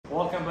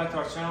Welcome back to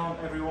our channel,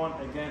 everyone.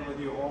 Again with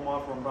you,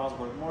 Omar from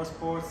Brownsburg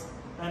Motorsports.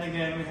 And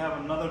again, we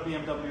have another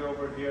BMW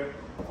over here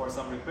for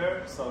some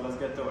repair, so let's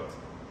get to it.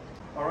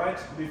 Alright,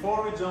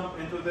 before we jump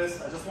into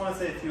this, I just want to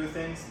say a few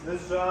things.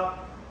 This job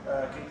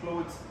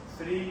concludes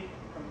three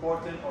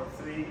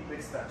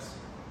big steps.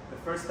 The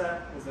first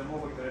step is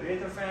removing the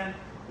radiator fan.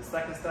 The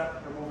second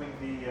step, removing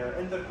the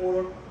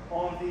intercooler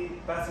on the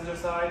passenger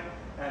side.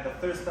 And the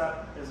third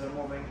step is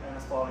removing and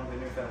installing the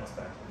new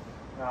thermostat.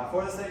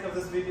 For the sake of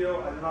this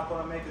video, I do not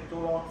want to make it too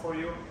long for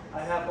you. I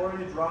have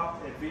already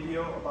dropped a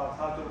video about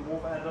how to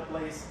remove and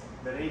replace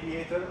the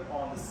radiator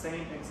on the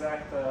same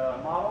exact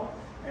model.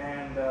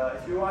 And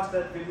if you watch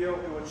that video,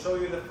 it will show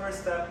you the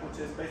first step, which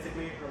is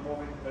basically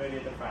removing the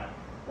radiator fan.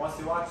 Once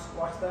you watch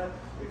that,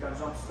 you can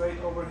jump straight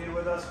over here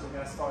with us. We're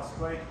going to start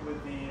straight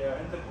with the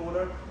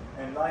intercooler.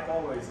 And like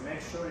always,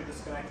 make sure you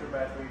disconnect your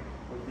battery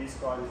with these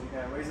cards. You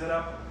can raise it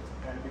up.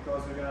 And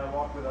because we're going to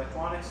walk with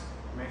electronics,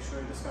 make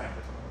sure you disconnect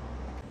it.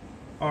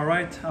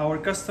 Alright, our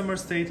customer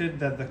stated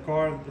that the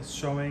car is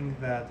showing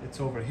that it's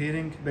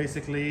overheating.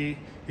 Basically,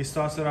 he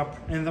starts it up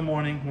in the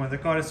morning when the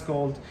car is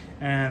cold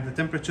and the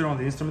temperature on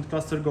the instrument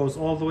cluster goes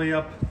all the way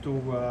up to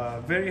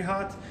very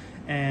hot,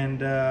 and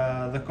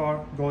the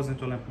car goes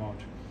into limp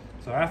mode.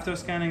 So after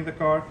scanning the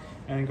car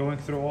and going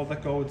through all the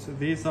codes,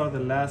 these are the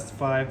last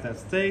 5 that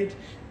stayed,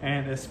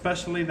 and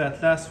especially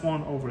that last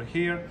one over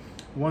here,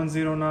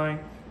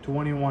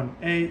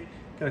 10921A,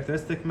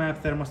 characteristic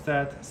map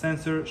thermostat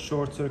sensor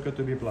short circuit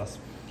to B+.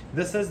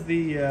 This is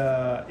the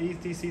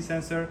ETC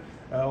sensor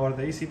or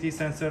the ECT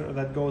sensor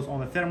that goes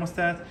on the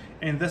thermostat.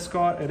 In this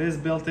car, it is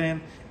built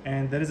in,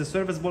 and there is a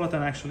service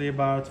bulletin actually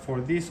about for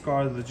these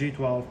cars, the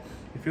G12.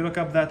 If you look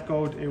up that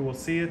code, it will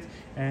see it,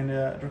 and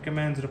it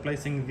recommends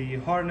replacing the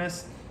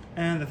harness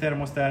and the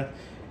thermostat.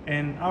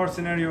 In our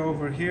scenario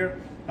over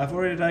here, I've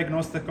already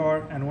diagnosed the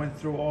car and went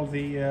through all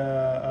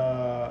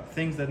the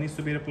things that needs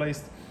to be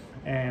replaced,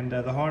 and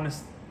the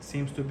harness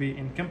seems to be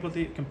in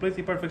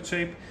completely perfect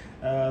shape.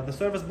 The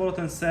service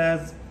bulletin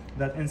says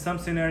that in some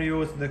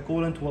scenarios the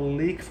coolant will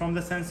leak from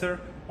the sensor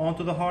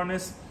onto the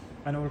harness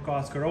and it will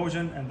cause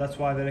corrosion, and that's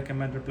why they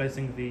recommend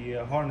replacing the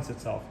harness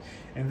itself.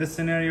 In this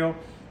scenario,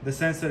 the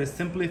sensor is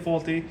simply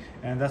faulty,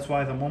 and that's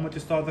why the moment you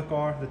start the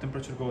car, the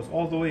temperature goes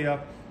all the way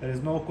up. There is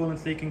no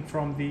coolant leaking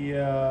from the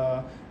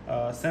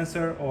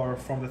sensor or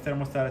from the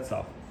thermostat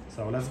itself.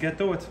 So let's get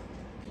to it.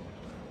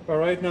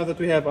 Alright, now that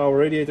we have our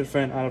radiator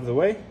fan out of the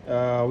way,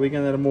 we're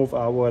going to remove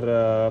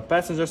our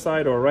passenger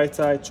side or right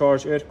side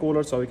charge air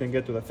cooler so we can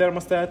get to the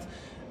thermostat.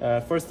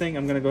 First thing,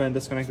 I'm going to go ahead and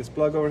disconnect this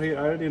plug over here.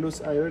 I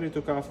already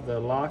took off the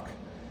lock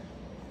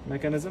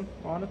mechanism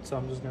on it, so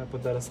I'm just going to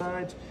put that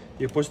aside.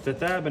 You push the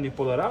tab and you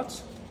pull it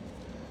out.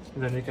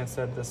 And then you can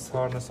set this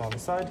harness on the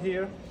side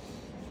here.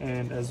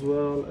 And as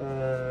well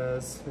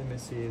as, let me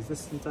see, is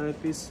this entire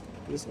piece,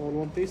 this all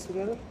one piece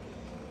together?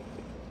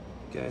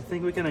 Okay, I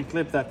think we can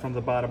unclip that from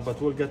the bottom,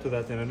 but we'll get to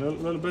that in a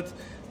little bit.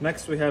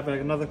 Next, we have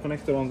another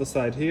connector on the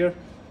side here.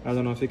 I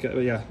don't know if you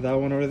can, yeah, that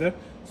one over there.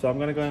 So I'm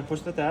gonna go ahead and push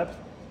the tab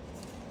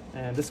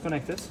and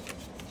disconnect it.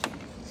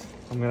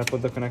 I'm gonna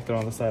put the connector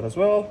on the side as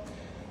well.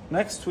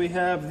 Next, we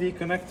have the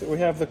connector. We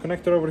have the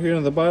connector over here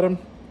on the bottom.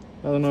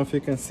 I don't know if you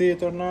can see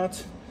it or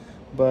not,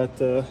 but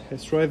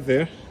it's right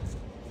there.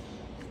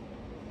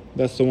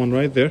 That's the one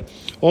right there.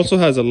 Also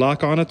has a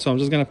lock on it, so I'm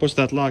just gonna push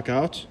that lock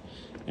out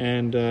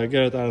and get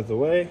it out of the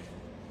way.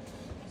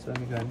 So let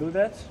me go and do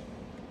that.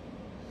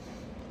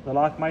 The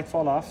lock might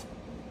fall off.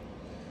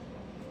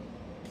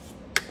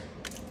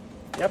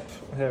 Yep,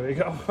 there we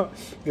go.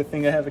 Good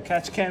thing I have a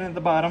catch can in the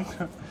bottom.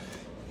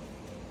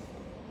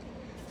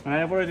 And I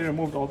have already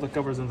removed all the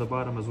covers in the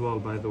bottom as well,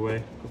 by the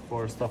way,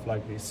 for stuff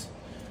like this.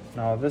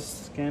 Now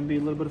this can be a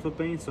little bit of a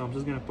pain, so I'm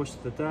just gonna push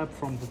the tab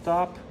from the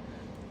top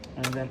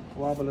and then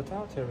wobble it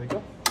out. Here we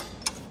go.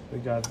 We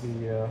got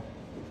the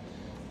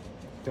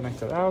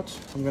connector out.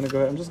 I'm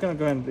just gonna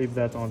go ahead and leave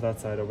that on that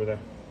side over there.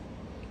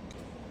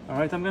 All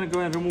right, I'm gonna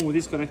go ahead and remove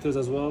these connectors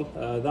as well.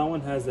 That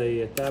one has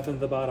a tab in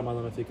the bottom. I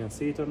don't know if you can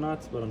see it or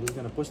not, but I'm just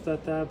gonna push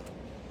that tab.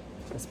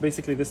 It's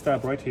basically this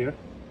tab right here.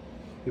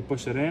 You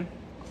push it in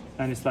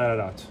and you slide it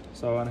out.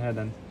 So I went ahead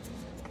and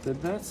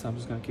did that. So I'm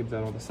just gonna keep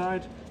that on the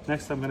side.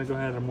 Next, I'm gonna go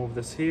ahead and remove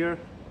this here.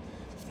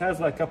 It has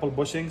like a couple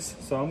bushings,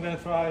 so I'm gonna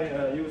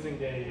try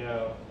using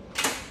a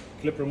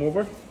clip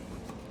remover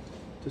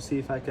to see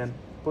if I can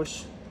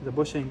push the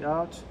bushing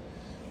out.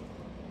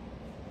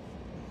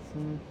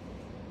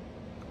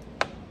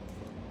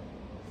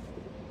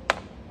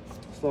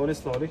 Slowly,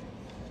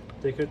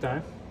 take your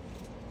time.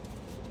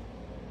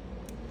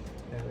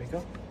 There we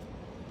go.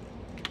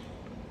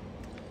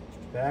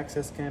 The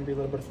access can be a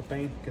little bit of a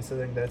pain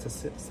considering that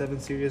it's a 7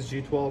 Series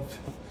G12.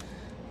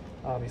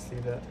 Obviously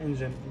the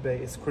engine bay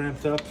is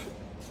cramped up.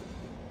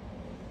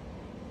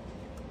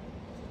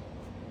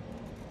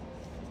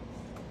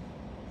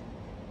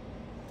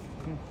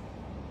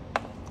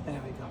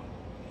 There we go.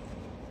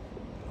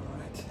 All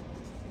right.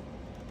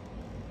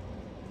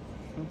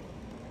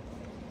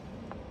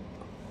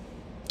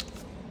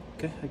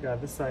 Okay, I got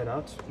this side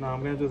out. Now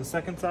I'm gonna do the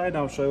second side.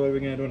 I'll show you what we're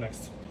gonna do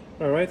next.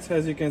 All right,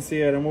 as you can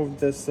see, I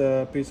removed this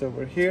piece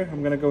over here.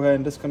 I'm gonna go ahead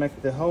and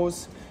disconnect the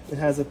hose. It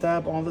has a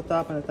tab on the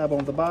top and a tab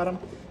on the bottom.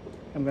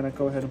 I'm gonna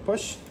go ahead and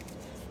push.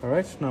 All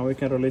right, now we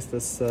can release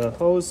this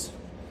hose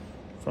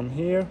from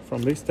here,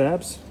 from these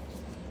tabs.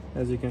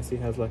 As you can see,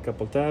 it has like a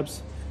couple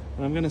tabs.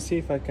 And I'm gonna see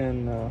if I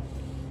can,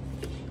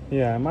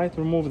 yeah, I might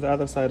remove the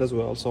other side as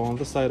well. So on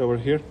this side over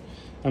here,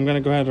 I'm gonna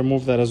go ahead and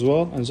remove that as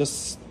well and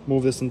just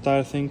move this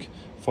entire thing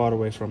far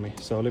away from me.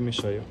 So let me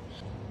show you.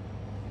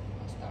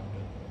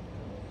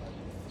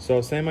 So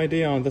same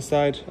idea on this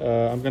side.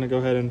 I'm gonna go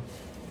ahead and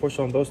push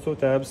on those two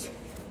tabs.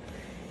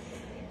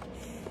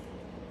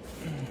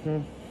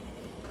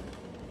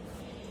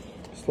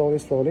 Slowly,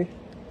 slowly.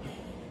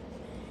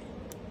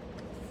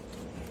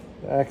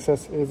 The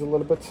access is a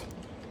little bit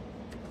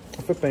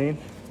of a pain.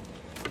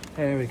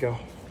 There we go.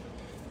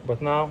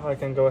 But now I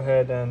can go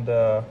ahead and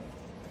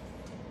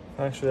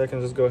actually I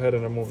can just go ahead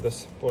and remove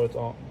this. Put it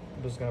on.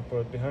 I'm just gonna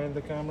put it behind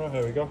the camera.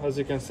 Here we go. As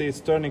you can see,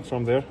 it's turning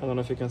from there. I don't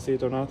know if you can see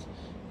it or not,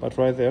 but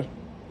right there.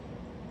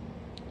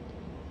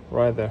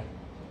 Right there,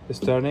 it's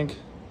turning.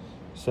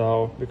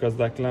 So because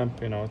that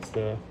clamp, you know, it's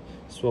the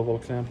swivel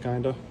clamp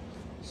kind of.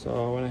 So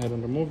I went ahead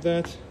and removed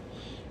that,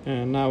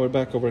 and now we're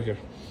back over here.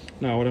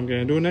 Now what I'm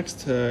gonna do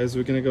next is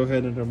we're gonna go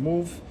ahead and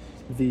remove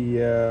the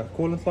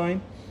coolant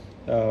line.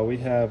 We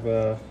have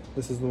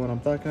this is the one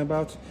I'm talking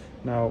about.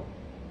 Now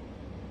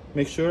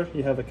make sure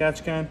you have a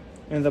catch can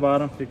in the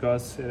bottom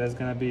because it is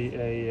gonna be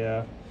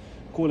a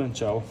coolant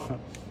show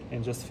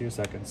in just a few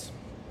seconds.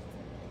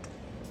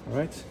 All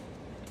right.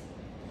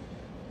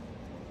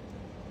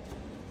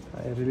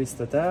 I release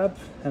the tab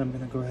and I'm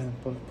gonna go ahead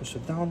and push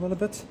it down a little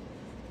bit.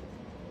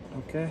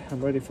 Okay,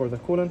 I'm ready for the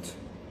coolant.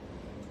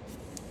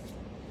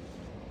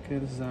 Okay,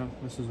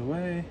 this is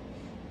away.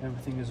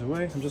 Everything is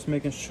away. I'm just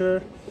making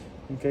sure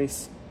in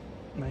case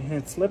my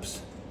hand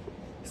slips,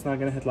 it's not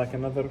gonna hit like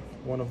another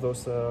one of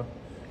those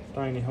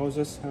tiny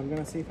hoses. I'm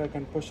gonna see if I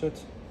can push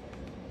it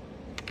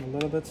a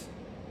little bit.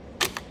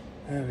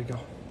 There we go.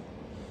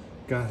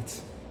 Got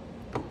it.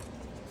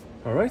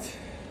 All right.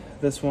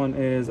 This one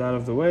is out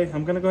of the way.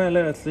 I'm gonna go ahead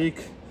and let it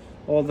leak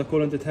all the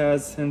coolant it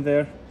has in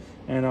there,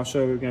 and I'll show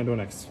you what we're gonna do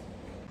next.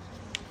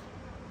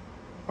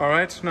 All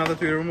right, now that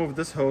we removed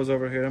this hose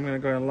over here, I'm gonna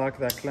go ahead and lock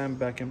that clamp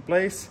back in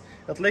place.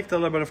 It leaked a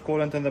little bit of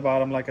coolant in the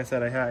bottom. Like I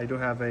said, I do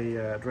have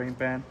a drain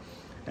pan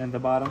in the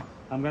bottom.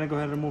 I'm gonna go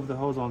ahead and remove the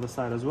hose on the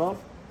side as well.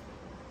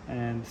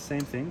 And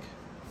same thing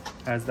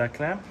as that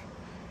clamp.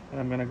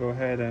 And I'm gonna go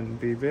ahead and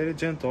be very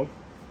gentle.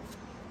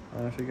 I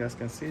don't know if you guys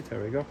can see it,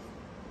 there we go.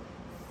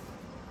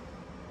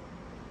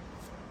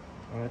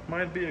 It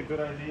might be a good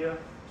idea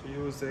to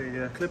use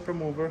a clip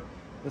remover.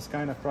 Just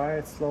kind of pry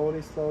it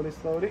slowly, slowly,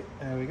 slowly.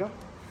 There we go.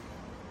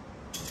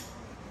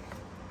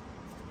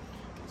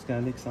 It's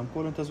gonna leak some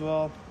coolant as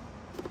well.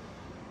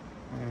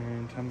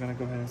 And I'm gonna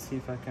go ahead and see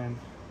if I can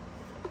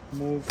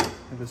move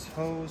this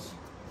hose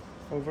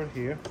over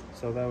here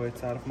so that way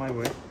it's out of my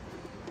way.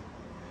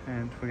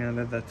 And we're gonna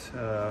let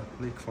that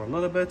leak for a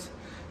little bit.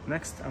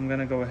 Next, I'm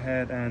gonna go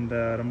ahead and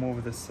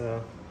remove this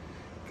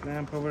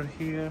clamp over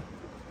here.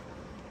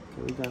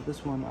 Okay, we got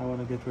this one I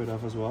want to get rid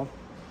of as well.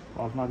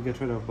 Well, not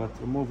get rid of, but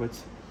remove it.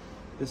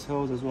 This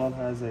hose as well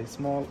has a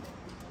small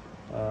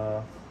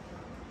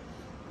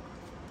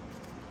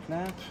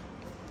clamp.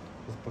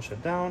 Just push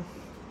it down.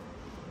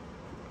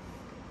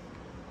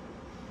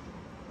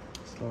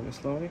 Slowly,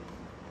 slowly.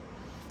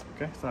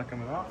 Okay, it's not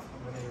coming out.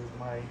 I'm going to use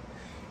my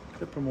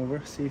clip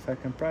remover, see if I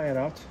can pry it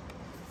out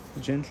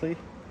gently.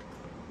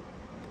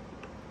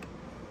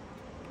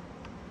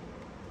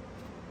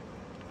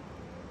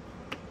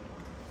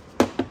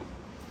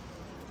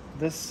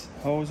 This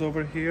hose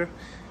over here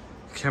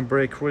can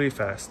break really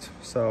fast,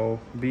 so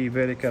be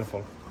very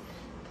careful.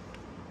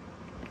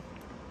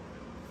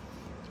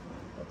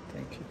 That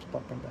thing keeps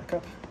popping back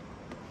up.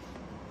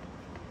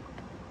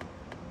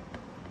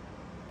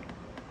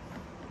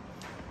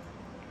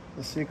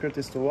 The secret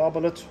is to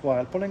wobble it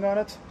while pulling on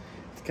it.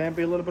 It can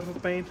be a little bit of a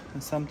pain,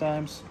 and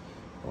sometimes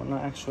it will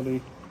not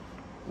actually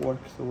work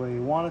the way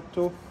you want it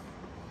to.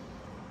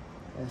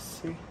 Let's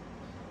see.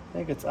 I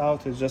think it's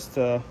out. It's just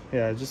yeah,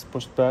 I just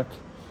pushed back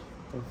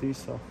with these,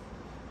 so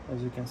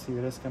as you can see,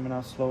 it is coming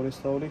out slowly,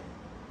 slowly.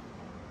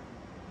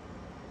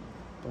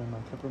 Put in my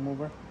clip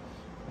remover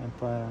and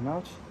pry them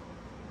out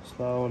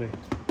slowly.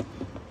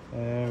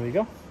 There we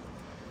go.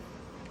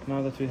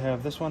 Now that we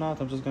have this one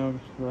out, I'm just gonna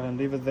go ahead and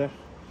leave it there.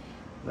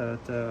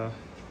 Let it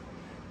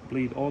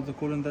bleed all the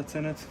coolant that's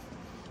in it.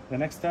 The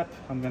next step,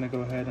 I'm gonna go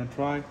ahead and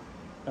try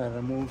and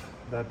remove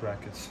that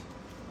bracket.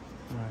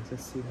 All right,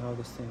 let's see how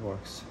this thing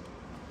works.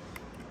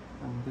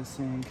 I'm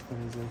guessing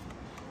there is a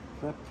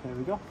clip. There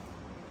we go.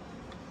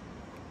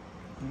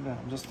 Yeah,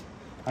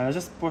 I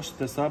just pushed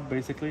this up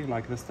basically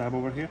like this tab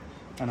over here,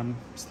 and I'm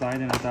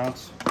sliding it out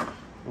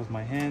with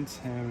my hands.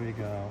 Here we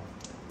go.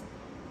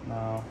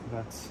 Now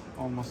that's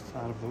almost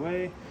out of the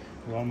way.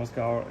 We almost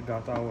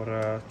got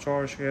our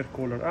charge air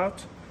cooler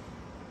out.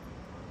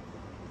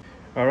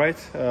 All right,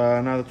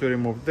 now that we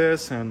removed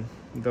this and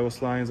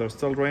those lines are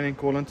still draining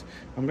coolant,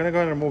 I'm gonna go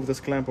and remove this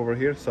clamp over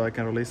here so I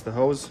can release the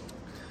hose.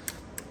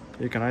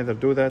 You can either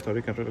do that or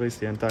you can release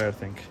the entire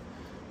thing.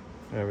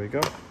 There we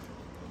go.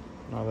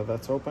 Now that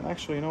that's open,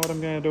 actually, you know what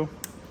I'm gonna do?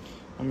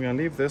 I'm gonna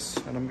leave this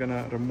and I'm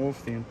gonna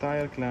remove the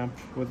entire clamp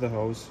with the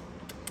hose.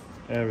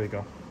 There we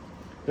go.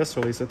 Just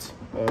release it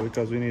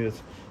because we need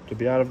it to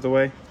be out of the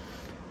way.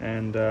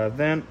 And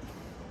then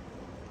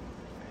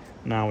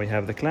now we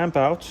have the clamp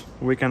out.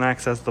 We can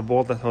access the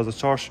bolt that holds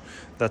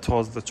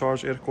the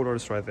charge air cooler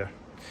is right there.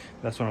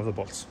 That's one of the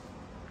bolts.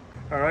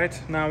 All right,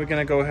 now we're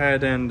gonna go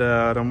ahead and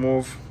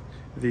remove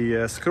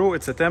the screw.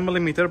 It's a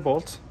 10mm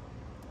bolt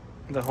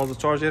that holds the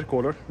charge air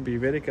cooler. Be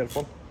very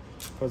careful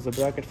because the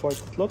bracket for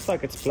it looks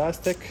like it's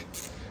plastic,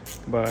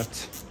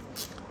 but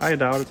I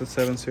doubt it. It's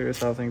 7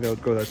 Series. I don't think they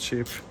would go that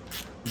cheap.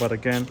 But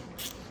again,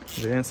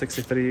 the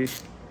N63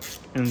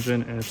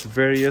 engine in its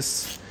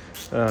various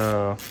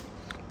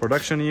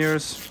production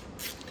years,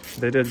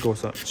 they did go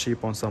so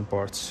cheap on some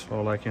parts,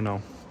 or like, you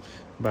know,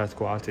 bad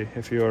quality.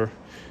 If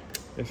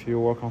you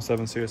work on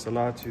 7 Series a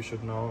lot, you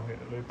should know.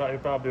 You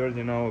probably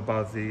already know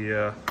about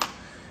the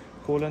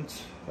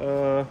coolant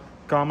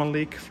common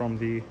leak from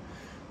the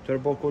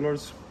turbo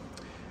coolers.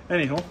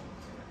 Anyhow,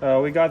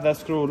 we got that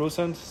screw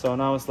loosened, so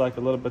now it's like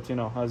a little bit, you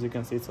know, as you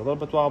can see, it's a little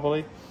bit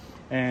wobbly.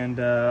 And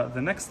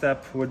the next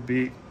step would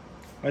be,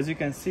 as you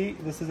can see,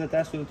 this is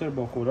attached to the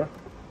turbo cooler.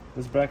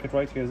 This bracket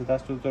right here is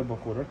attached to the turbo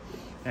cooler,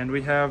 and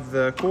we have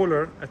the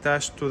cooler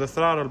attached to the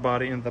throttle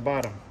body in the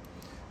bottom.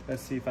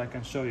 Let's see if I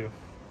can show you.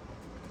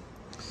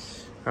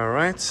 All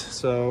right,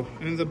 so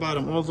in the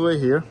bottom all the way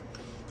here,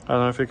 I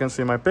don't know if you can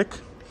see my pick,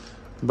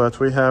 but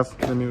we have,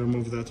 let me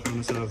remove that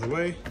harness out of the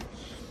way.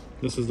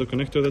 This is the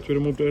connector that we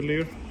removed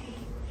earlier.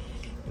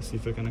 Let's see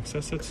if I can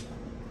access it.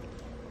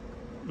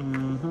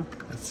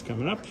 It's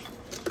coming up.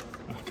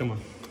 Oh, come on,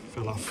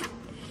 fell off.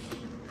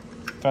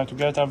 Try to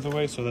get it out of the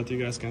way so that you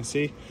guys can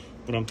see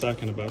what I'm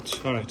talking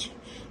about. All right,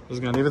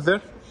 just gonna leave it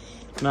there.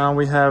 Now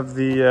we have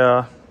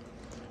the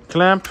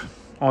clamp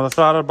on the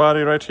throttle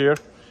body right here.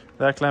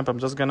 That clamp, I'm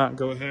just gonna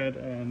go ahead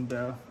and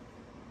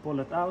pull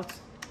it out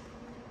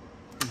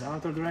in the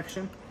outer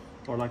direction,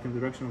 or like in the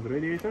direction of the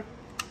radiator.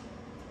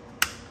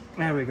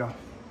 There we go.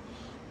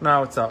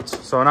 Now it's out.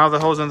 So now the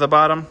hose in the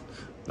bottom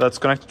that's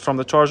connected from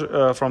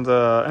the from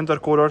the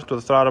intercooler to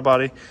the throttle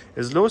body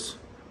is loose.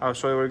 I'll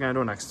show you what we're gonna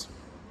do next.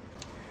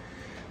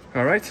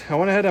 All right, I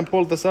went ahead and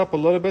pulled this up a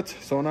little bit,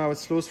 so now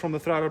it's loose from the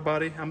throttle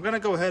body. I'm gonna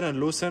go ahead and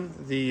loosen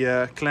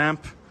the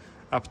clamp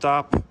up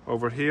top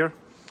over here,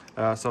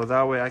 so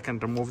that way I can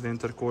remove the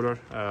intercooler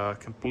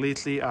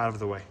completely out of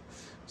the way.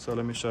 So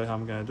let me show you how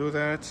I'm gonna do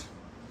that.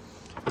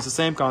 It's the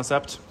same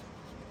concept.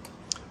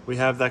 We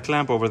have that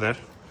clamp over there.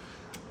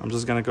 I'm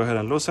just gonna go ahead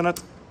and loosen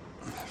it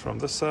from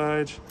this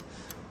side.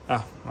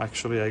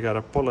 Actually, I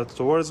gotta pull it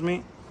towards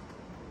me.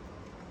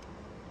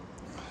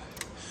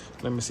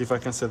 Let me see if I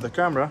can set the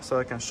camera so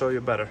I can show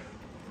you better.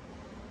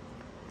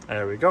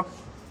 There we go.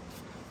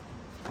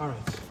 All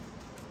right,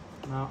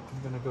 now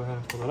I'm gonna go ahead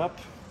and pull it up.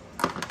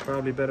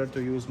 Probably better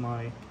to use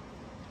my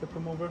clip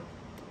remover.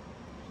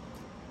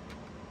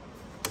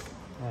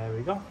 There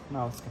we go.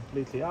 Now it's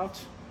completely out.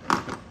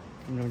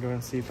 I'm gonna go ahead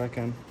and see if I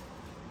can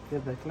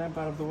get the clamp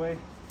out of the way.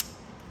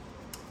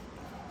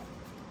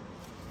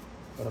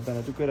 But I've been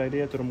a good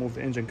idea to remove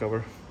the engine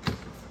cover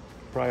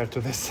prior to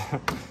this.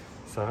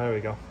 So here we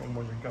go. The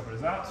engine cover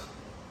is out.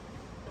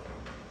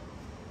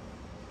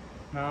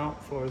 Now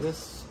for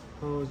this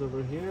hose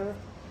over here,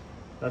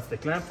 that's the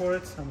clamp for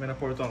it. I'm gonna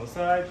put it on the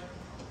side.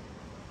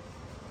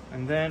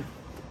 And then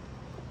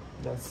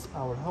that's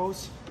our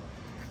hose.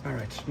 All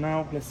right,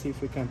 now let's see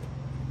if we can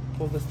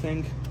pull this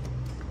thing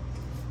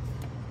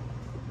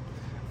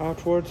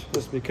outward.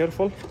 Just be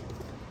careful.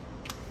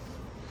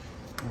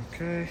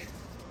 Okay.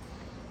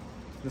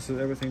 This is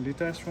everything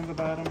detached from the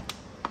bottom.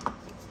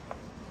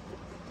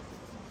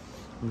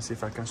 Let me see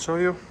if I can show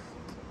you.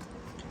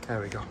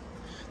 There we go.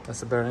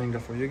 That's a better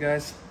angle for you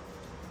guys.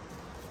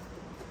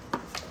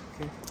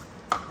 Okay,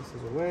 this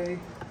is away.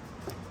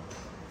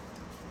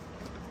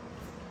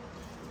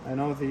 I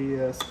know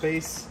the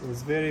space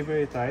is very,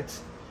 very tight,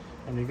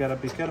 and you gotta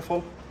be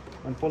careful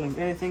when pulling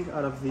anything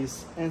out of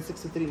these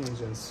N63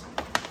 engines.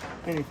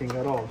 Anything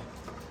at all.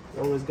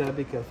 You always gotta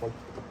be careful.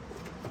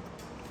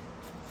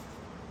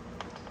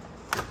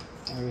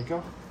 There we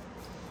go.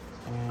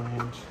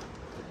 And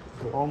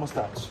we're almost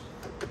out.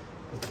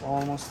 It's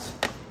almost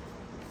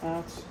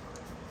out.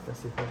 Let's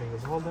see if everything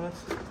is holding it.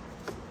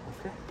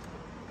 Okay.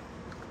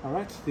 All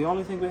right. The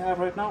only thing we have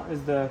right now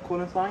is the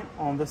coolant line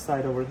on this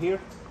side over here.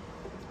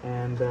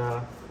 And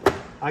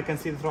I can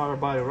see the throttle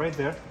body right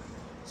there.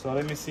 So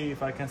let me see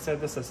if I can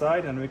set this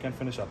aside and we can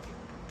finish up.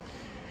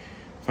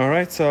 All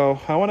right, so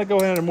I want to go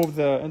ahead and remove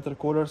the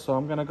intercooler. So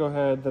I'm gonna go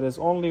ahead. There is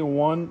only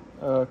one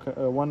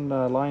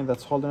line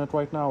that's holding it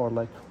right now, or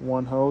like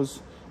one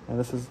hose, and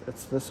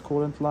it's this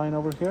coolant line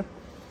over here.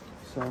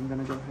 So I'm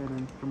gonna go ahead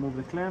and remove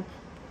the clamp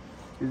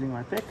using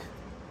my pick.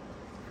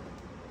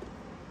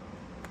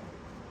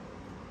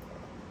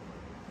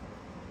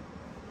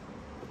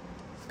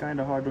 It's kind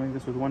of hard doing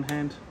this with one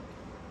hand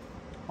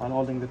while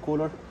holding the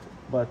cooler,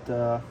 but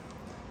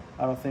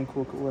I don't think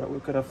we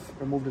could have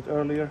removed it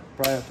earlier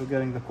prior to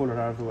getting the cooler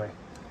out of the way.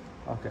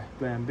 Okay,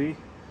 plan B.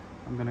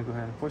 I'm gonna go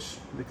ahead and push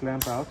the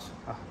clamp out.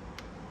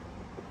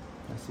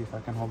 Let's see if I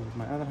can hold it with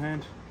my other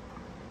hand.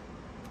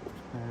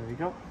 There we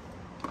go.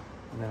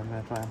 And then I'm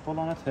gonna try and pull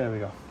on it. There we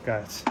go,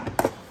 got it.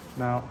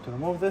 Now to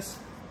remove this,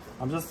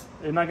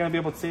 you're not gonna be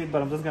able to see it,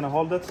 but I'm just gonna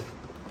hold it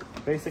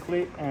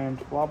basically and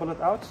wobble it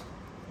out.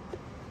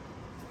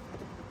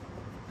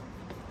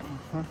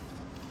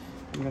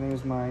 I'm gonna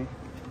use my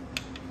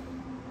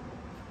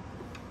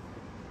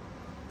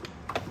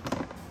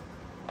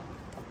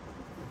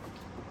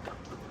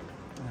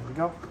there we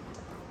go.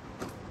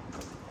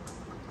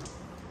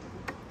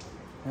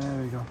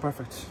 There we go,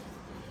 perfect.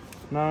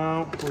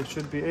 Now we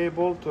should be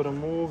able to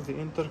remove the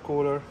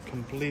intercooler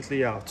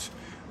completely out,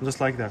 just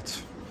like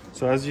that.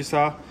 So as you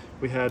saw,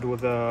 we had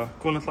with the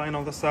coolant line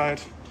on the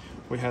side,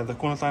 we had the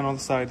coolant line on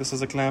the side. This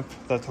is a clamp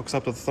that hooks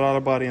up to the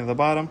throttle body in the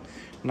bottom.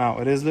 Now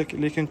it is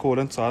leaking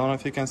coolant, so I don't know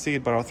if you can see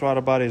it, but our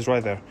throttle body is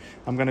right there.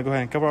 I'm gonna go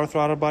ahead and cover our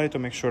throttle body to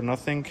make sure no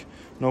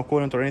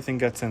coolant or anything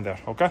gets in there,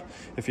 okay?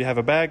 If you have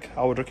a bag,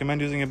 I would recommend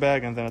using a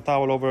bag and then a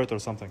towel over it or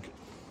something.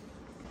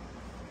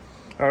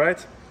 All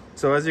right,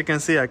 so as you can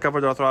see, I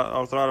covered our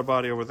throttle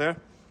body over there.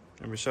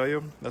 Let me show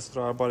you. That's the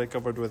throttle body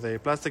covered with a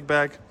plastic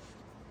bag.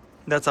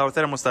 That's our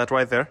thermostat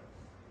right there.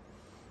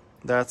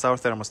 That's our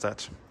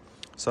thermostat.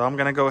 So I'm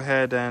gonna go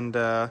ahead and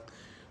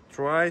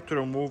try to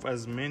remove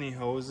as many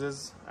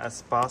hoses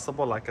as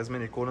possible, like as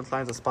many coolant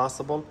lines as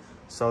possible,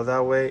 so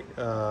that way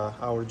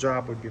our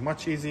job would be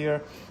much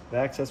easier, the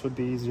access would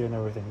be easier and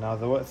everything. Now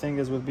the thing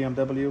is with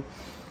BMW,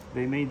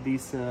 they made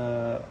these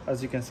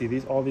as you can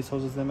see, all these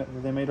hoses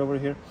they made over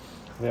here,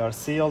 they are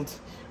sealed.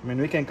 I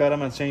mean, we can cut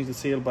them and change the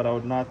seal, but I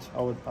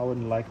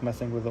wouldn't like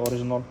messing with the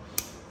original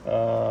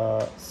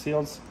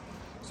seals.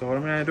 So what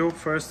I'm gonna do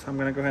first, I'm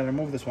gonna go ahead and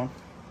remove this one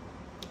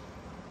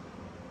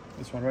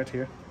right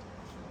here.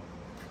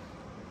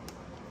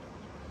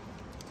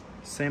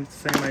 Same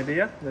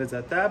idea. There is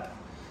a tab,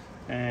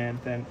 and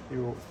then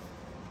you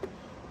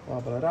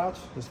wobble it out.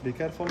 Just be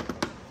careful.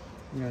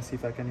 I'm gonna see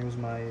if I can use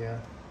my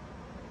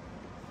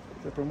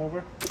clip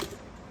remover.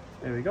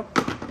 There we go.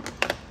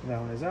 That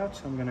one is out.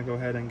 I'm gonna go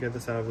ahead and get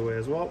this out of the way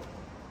as well.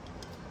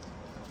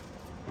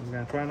 I'm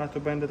gonna try not to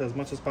bend it as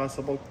much as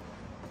possible,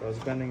 because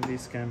bending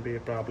these can be a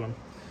problem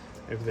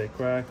if they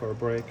crack or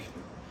break.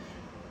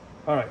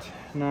 All right,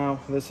 now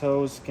this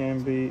hose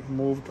can be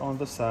moved on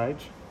the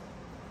side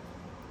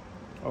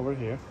over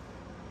here,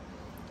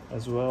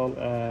 as well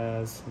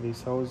as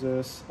these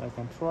hoses. I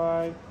can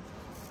try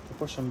to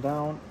push them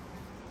down.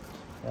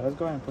 Yeah, let's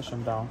go ahead and push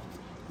them down.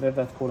 Let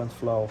that coolant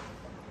flow.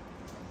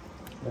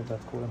 Let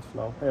that coolant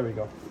flow. There we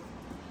go.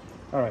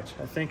 All right,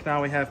 I think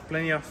now we have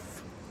plenty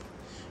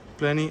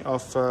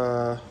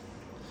of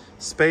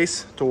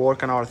space to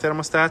work on our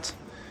thermostat,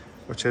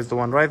 which is the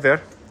one right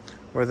there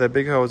where the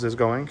big hose is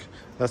going.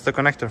 That's the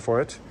connector for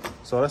it.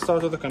 So let's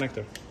start with the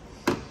connector.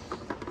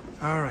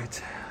 All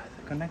right,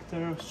 the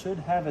connector should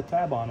have a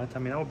tab on it. I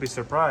mean, I would be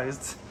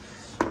surprised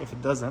if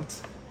it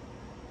doesn't.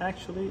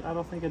 Actually, I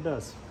don't think it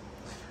does.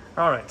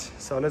 All right,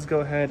 so let's go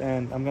ahead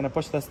and I'm gonna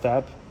push that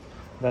tab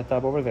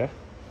over there.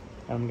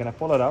 And I'm gonna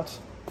pull it out.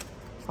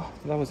 Oh,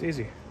 that was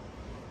easy.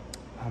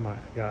 Oh my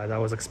God, I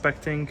was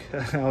expecting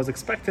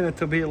it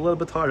to be a little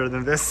bit harder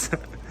than this.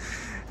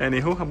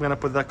 Anywho, I'm gonna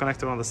put that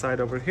connector on the side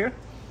over here.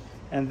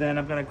 And then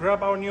I'm gonna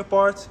grab our new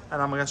part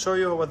and I'm gonna show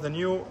you what the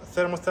new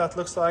thermostat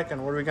looks like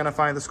and where we're gonna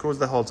find the screws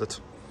that holds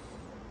it.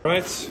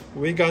 Right,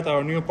 we got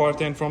our new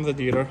part in from the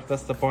dealer.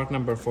 That's the part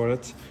number for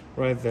it,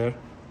 right there.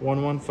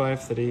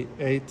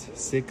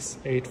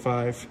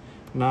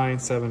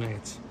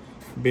 11538685978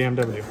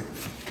 BMW.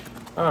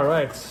 All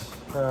right,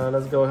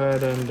 let's go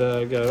ahead and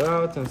get it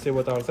out and see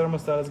what our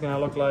thermostat is gonna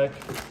look like.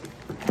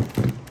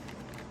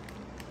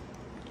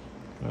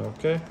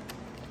 Okay.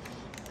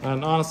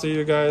 And honestly,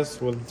 you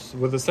guys,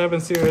 with the 7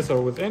 series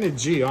or with any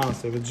G,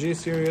 honestly, the G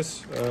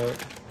series,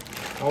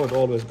 I would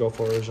always go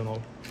for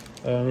original.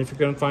 And if you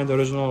couldn't find the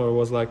original or it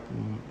was like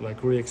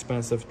really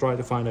expensive, try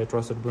to find a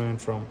trusted brand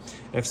from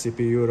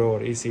FCP Euro or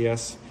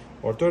ECS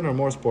or Turner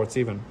Motorsports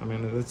even. I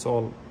mean, it's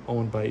all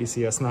owned by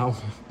ECS now.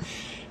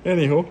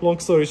 Anywho, long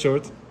story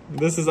short,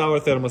 this is our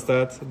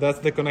thermostat. That's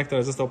the connector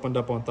I just opened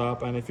up on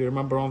top. And if you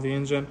remember on the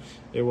engine,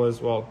 it was,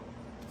 well,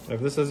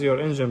 if this is your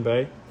engine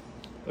bay,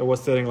 it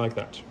was sitting like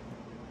that.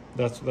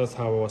 That's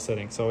how it was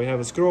sitting. So we have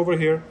a screw over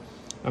here.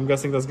 I'm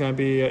guessing that's going to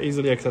be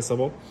easily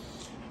accessible.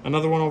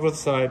 Another one over the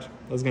side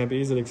that's going to be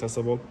easily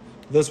accessible.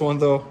 This one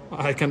though,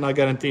 I cannot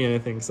guarantee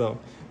anything, so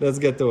let's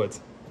get to it.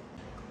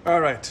 All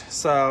right,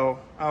 so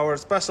our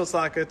special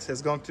socket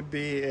is going to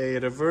be a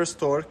reverse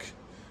torque.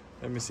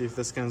 Let me see if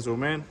this can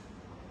zoom in.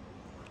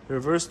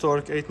 Reverse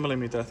torque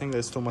 8mm. I think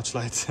there's too much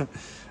light.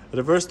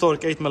 Reverse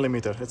torque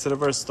 8mm. It's a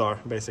reverse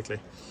star basically.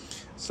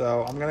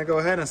 So I'm gonna go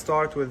ahead and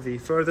start with the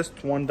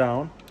furthest one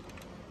down,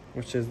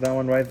 which is that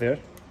one right there.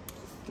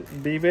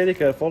 Be very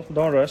careful,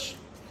 don't rush.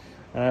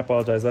 And I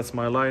apologize, that's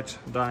my light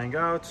dying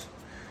out.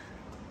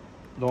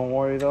 Don't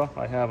worry though,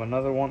 I have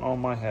another one on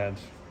my head.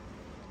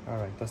 All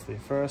right, that's the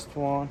first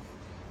one.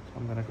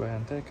 I'm gonna go ahead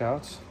and take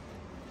out.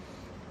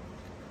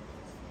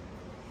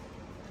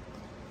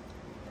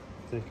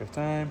 Take your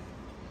time.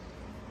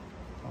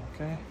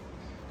 Okay.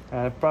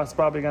 And it's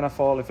probably gonna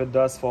fall. If it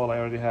does fall, I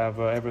already have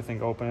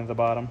everything open in the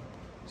bottom.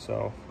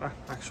 So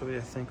actually,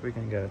 I think we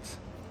can get it.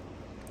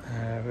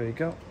 There you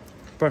go.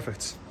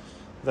 Perfect.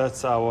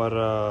 That's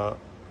our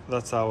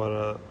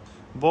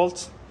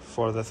bolt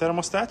for the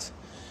thermostat.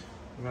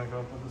 I'm gonna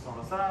go put this on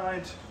the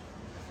side.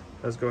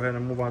 Let's go ahead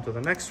and move on to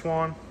the next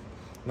one.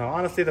 Now,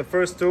 honestly, the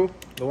first two,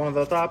 the one on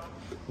the top,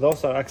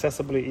 those are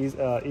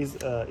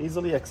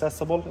easily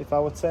accessible, if I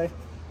would say.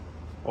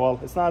 Well,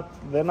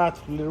 they're not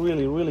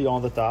really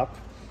on the top.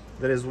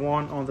 There is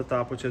one on the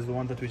top, which is the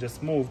one that we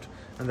just moved,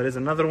 and there is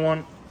another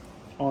one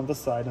on the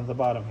side and the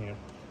bottom here.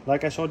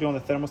 Like I showed you on the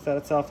thermostat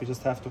itself, you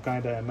just have to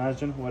kind of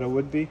imagine what it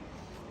would be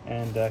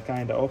and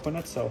kind of open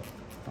it. So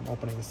I'm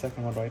opening the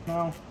second one right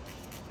now.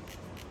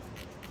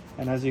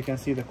 And as you can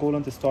see, the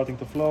coolant is starting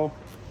to flow,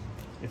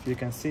 if you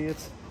can see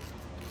it.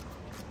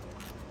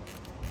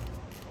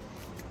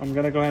 I'm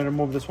gonna go ahead and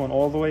remove this one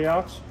all the way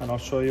out, and I'll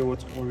show you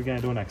what we're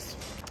gonna do next.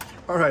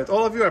 All right,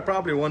 all of you are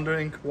probably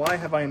wondering, why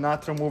have I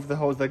not removed the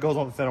hose that goes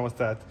on the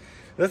thermostat?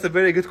 That's a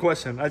very good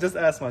question. I just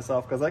asked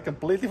myself because I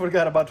completely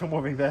forgot about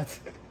removing that.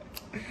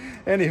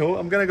 Anywho,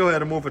 I'm gonna go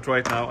ahead and remove it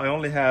right now. I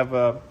only have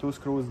 2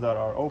 screws that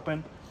are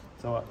open,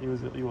 so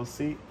you will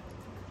see.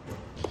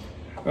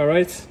 All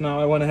right, now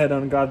I went ahead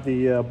and got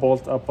the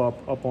bolt up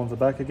on the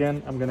back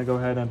again. I'm gonna go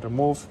ahead and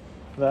remove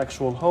the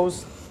actual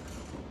hose.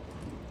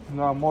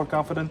 Now I'm more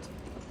confident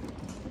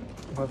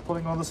about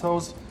pulling on this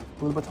hose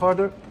a little bit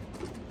harder.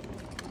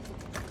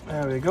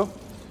 There we go.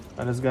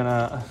 And it's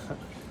gonna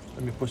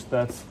let me push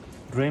that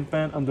drain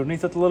pan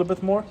underneath it a little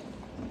bit more.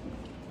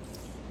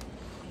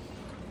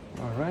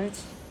 All right,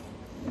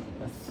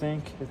 I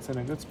think it's in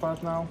a good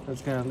spot now.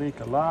 It's gonna leak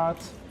a lot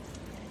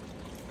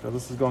because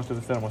this is going to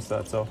the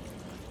thermostat, so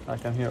I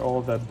can hear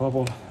all that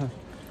bubble,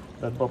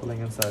 that bubbling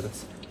inside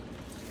it.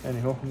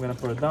 Anyhow, I'm gonna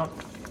put it down.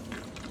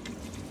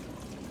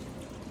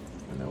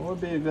 And it would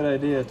be a good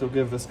idea to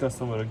give this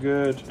customer a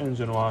good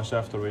engine wash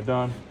after we're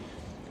done,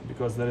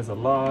 because there is a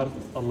lot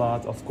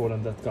of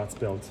coolant that got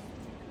spilled.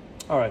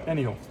 All right,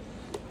 anywho,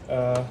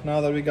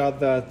 now that we got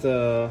that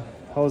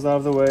hose out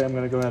of the way, I'm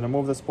gonna go ahead and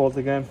remove this bolt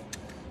again,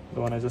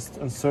 the one I just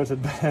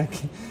inserted back.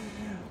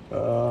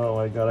 Oh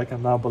my God, I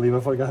cannot believe I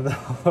forgot the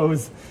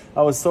hose.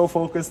 I was so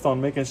focused on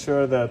making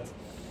sure that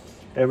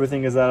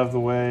everything is out of the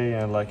way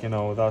and, like, you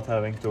know, without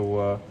having to,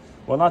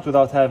 well, not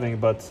without having,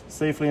 but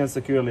safely and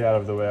securely out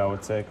of the way, I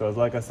would say. Because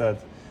like I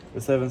said,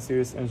 the 7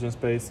 Series engine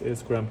space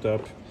is cramped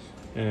up,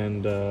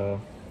 and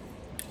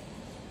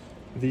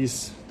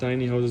these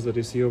tiny hoses that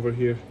you see over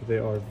here, they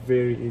are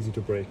very easy to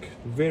break,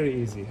 very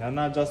easy. And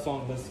not just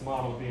on this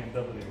model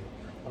BMW.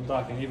 I'm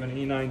talking even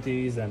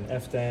E90s and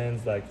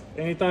F10s. Like,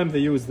 anytime they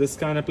use this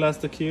kind of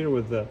plastic here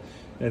with the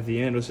at the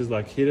end, which is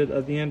like heated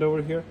at the end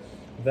over here,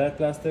 that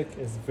plastic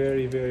is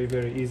very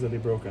easily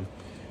broken.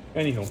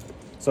 Anywho,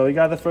 so we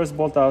got the first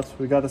bolt out,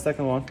 we got the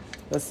second one.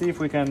 Let's see if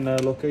we can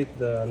locate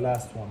the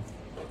last one.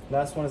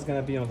 Last one is going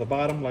to be on the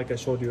bottom, like I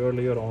showed you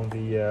earlier on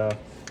the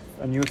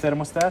a new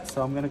thermostat.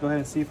 So I'm going to go ahead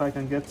and see if I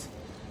can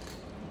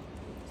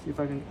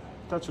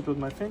touch it with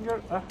my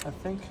finger. I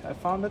think I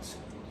found it.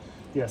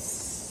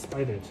 Yes,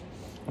 I did.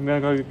 I'm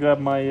gonna go grab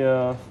my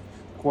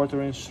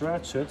 1/4-inch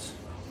ratchet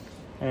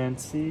and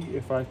see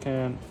if I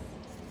can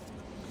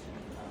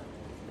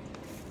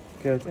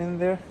get it in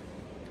there.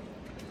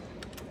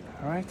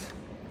 All right,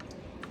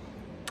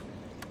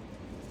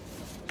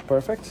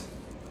 perfect.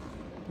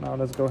 Now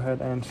let's go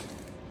ahead and,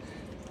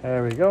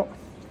 there we go.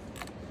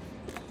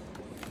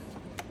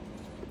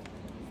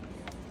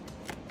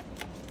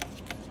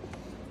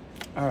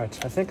 All right,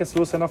 I think it's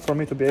loose enough for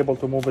me to be able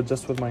to move it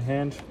just with my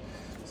hand.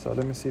 So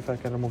let me see if I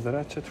can remove the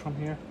ratchet from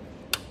here.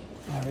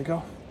 There we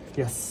go.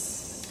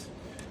 Yes,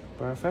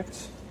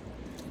 perfect.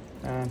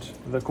 And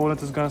the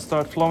coolant is gonna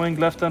start flowing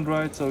left and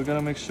right, so we're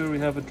gonna make sure we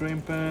have a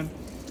drain pan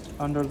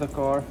under the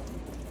car.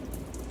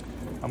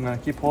 I'm gonna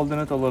keep holding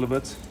it a little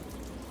bit.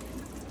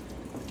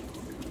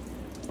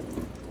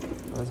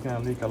 It's gonna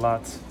leak a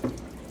lot,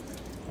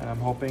 and I'm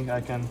hoping I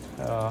can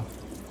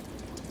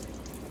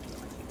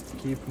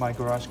keep my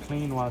garage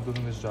clean while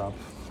doing this job.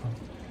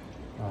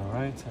 All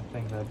right, I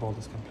think that bolt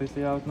is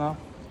completely out now.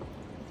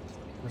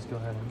 Let's go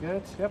ahead and get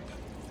it. Yep.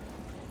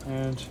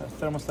 And the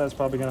thermostat is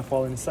probably gonna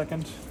fall in a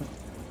second.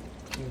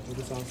 Put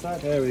this on the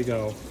side. There we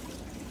go.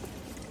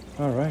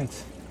 All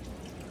right.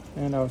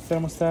 And our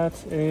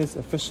thermostat is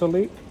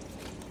officially,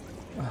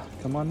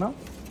 come on now.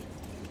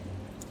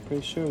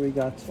 Pretty sure we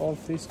got all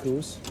 3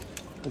 screws.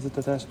 Is it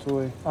attached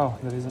to a, oh,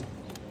 there isn't.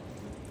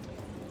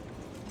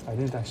 I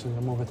didn't actually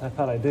remove it. I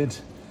thought I did.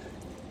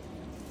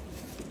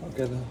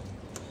 Okay, the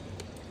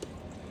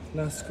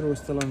last screw is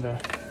still in there.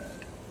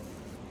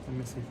 Let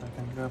me see if I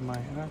can grab my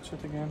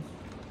ratchet again.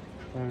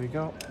 There we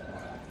go.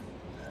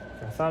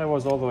 I thought it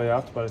was all the way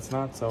out, but it's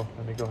not, so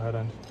let me go ahead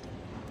and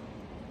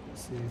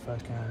see if I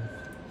can.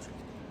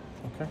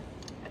 Okay,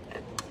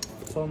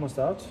 it's almost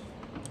out.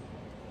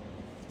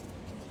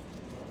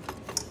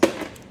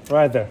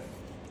 Right there.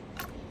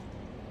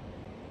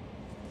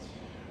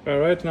 All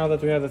right, now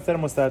that we have the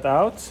thermostat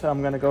out,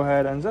 I'm gonna go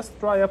ahead and just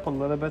dry up a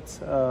little bit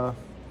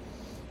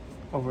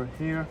over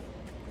here.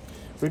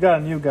 We got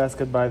a new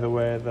gasket, by the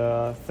way.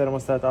 The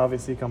thermostat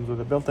obviously comes with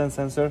a built-in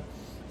sensor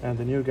and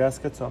the new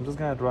gasket, so I'm just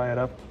gonna dry it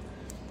up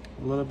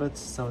a little bit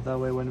so that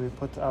way when we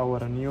put our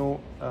new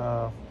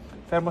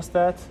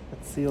thermostat,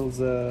 it seals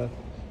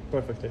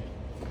perfectly.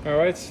 All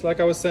right, like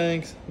I was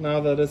saying, now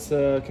that it's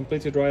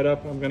completely dried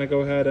up, I'm gonna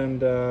go ahead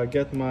and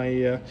get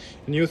my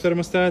new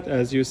thermostat.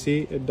 As you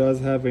see, it does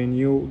have a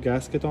new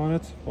gasket on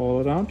it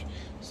all around.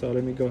 So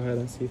let me go ahead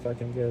and see if I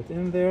can get it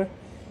in there.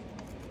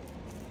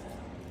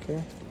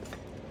 Okay.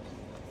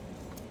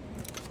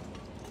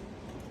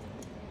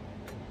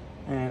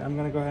 And I'm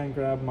gonna go ahead and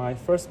grab my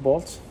first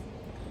bolt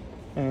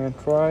and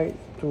try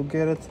to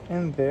get it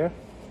in there.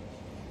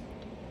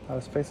 Our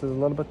space is a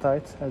little bit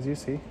tight, as you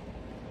see.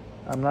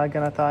 I'm not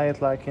gonna tie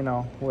it like, you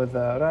know, with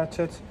a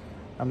ratchet.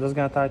 I'm just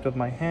gonna tie it with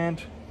my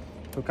hand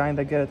to kind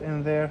of get it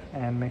in there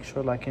and make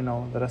sure, like, you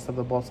know, the rest of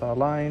the bolts are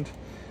aligned.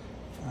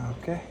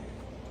 Okay.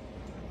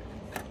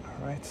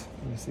 All right,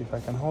 let me see if I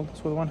can hold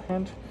this with one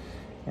hand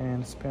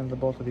and spin the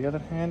bolt with the other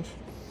hand.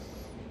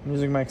 I'm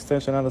using my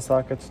extension and the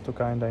socket to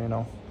kind of, you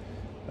know,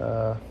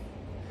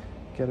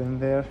 get in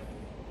there.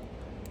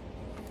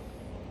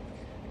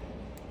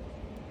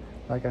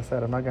 Like I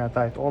said, I'm not gonna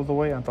tie it all the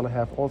way until I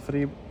have all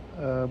three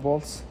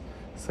bolts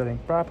sitting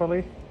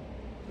properly.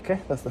 Okay,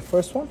 that's the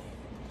first one.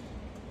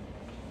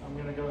 I'm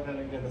gonna go ahead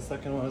and get the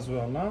second one as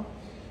well now.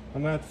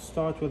 I'm gonna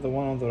start with the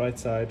one on the right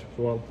side.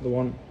 Well, the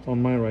one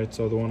on my right,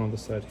 so the one on the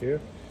side here.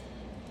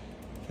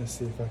 Let's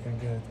see if I can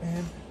get it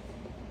in.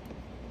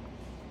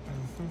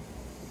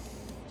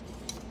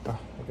 I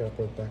gotta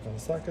put it back on the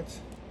socket.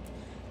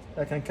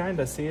 I can kind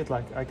of see it,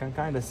 like I can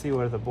kind of see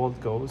where the bolt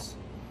goes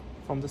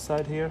from the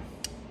side here.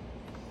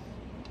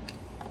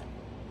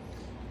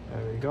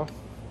 There we go.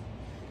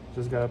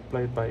 Just gotta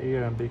play it by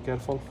ear and be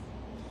careful.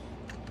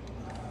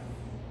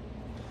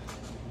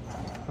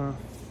 I'm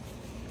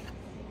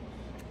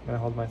gonna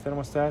hold my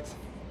thermostat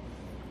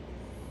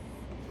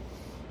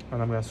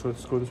and I'm gonna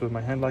screw this with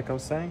my hand like I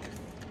was saying.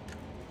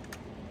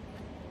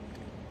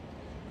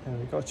 There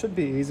we go. It should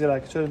be easy,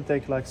 like it shouldn't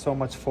take like so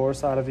much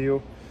force out of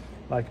you,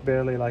 like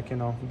barely, like, you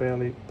know,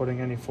 barely putting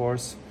any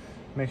force.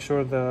 Make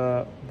sure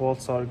the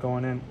bolts are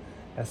going in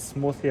as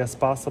smoothly as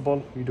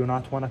possible. You do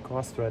not want to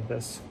cross thread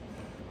this,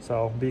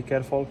 so be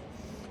careful.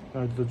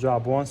 You're gonna do the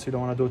job once, you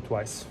don't want to do it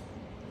twice.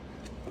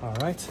 All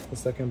right, the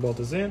second bolt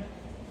is in.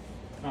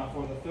 Now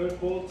for the third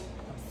bolt,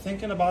 I'm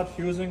thinking about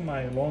using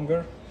my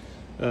longer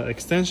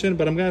extension,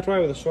 but I'm gonna try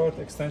with a short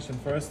extension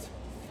first.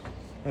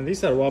 And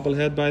these are wobble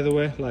head, by the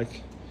way,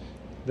 like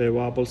they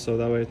wobble, so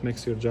that way it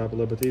makes your job a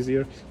little bit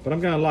easier. But I'm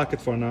gonna lock it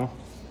for now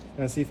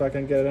and see if I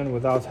can get it in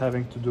without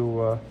having to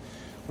do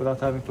without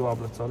having to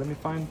wobble it. So let me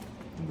find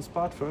the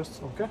spot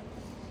first. Okay,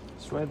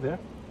 it's right there.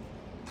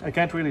 I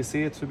can't really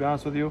see it, to be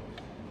honest with you.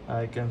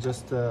 I can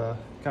just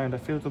kind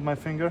of feel it with my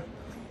finger.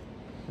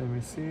 Let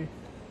me see.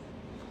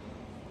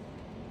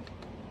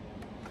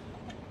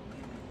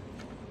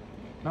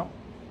 No,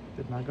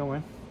 did not go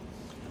in.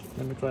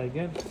 Let me try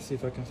again, see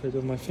if I can feel it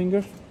with my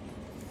finger.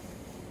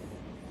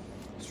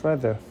 It's right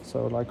there,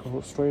 so like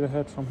straight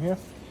ahead from here.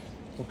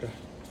 Okay,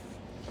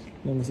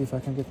 let me see if I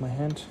can get my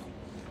hand.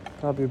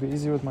 Probably be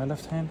easier with my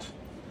left hand.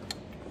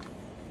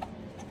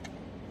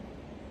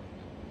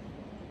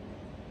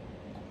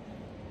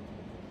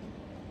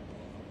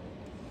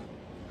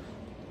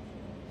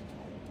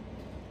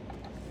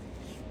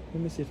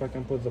 Let me see if I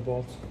can put the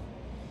bolt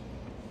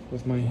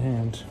with my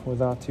hand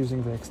without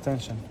using the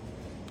extension.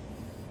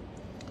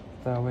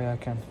 That way I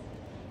can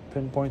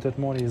pinpoint it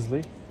more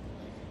easily.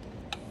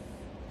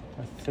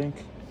 I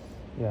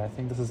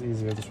think this is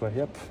easier this way.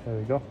 Yep, there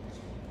we go.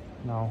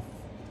 Now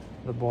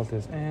the bolt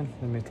is in.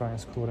 Let me try and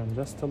screw it in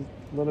just a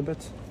little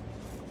bit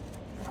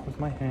with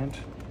my hand.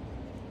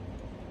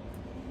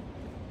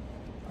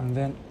 And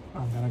then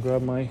I'm gonna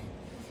grab my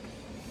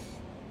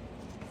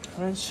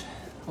wrench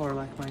or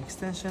like my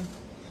extension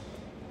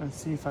and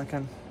see if I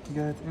can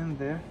get it in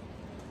there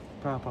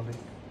properly.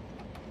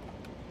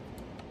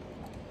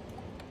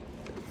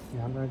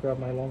 Yeah, I'm gonna grab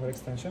my longer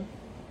extension.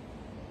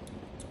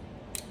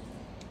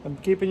 I'm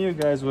keeping you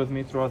guys with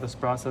me throughout this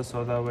process,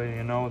 so that way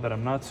you know that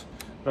I'm not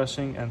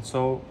rushing, and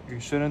so you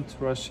shouldn't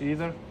rush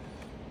either.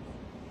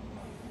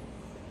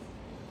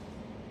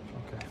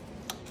 Okay,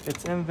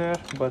 it's in there,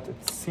 but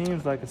it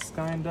seems like it's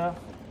kinda,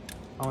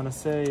 I wanna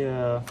say,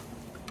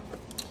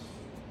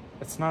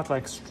 it's not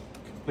like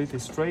completely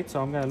straight,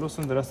 so I'm gonna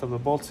loosen the rest of the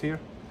bolts here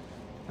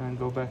and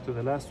go back to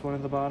the last one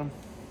at the bottom.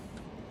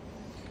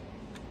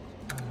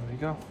 There we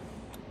go.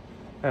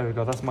 There we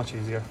go, that's much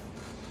easier.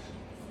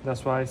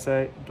 That's why I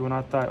say do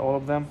not tie all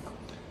of them.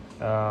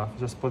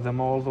 Just put them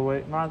all the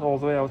way, not all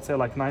the way, I would say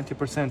like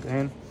 90%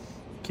 in.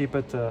 Keep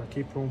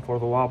room for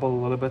the wobble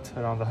a little bit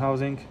around the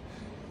housing,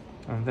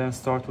 and then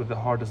start with the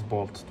hardest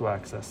bolt to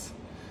access.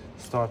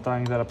 Start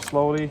tying that up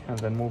slowly and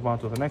then move on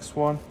to the next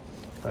one.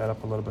 Tie it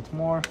up a little bit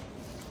more,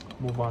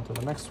 move on to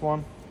the next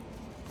one.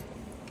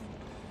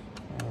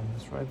 And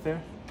it's right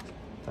there.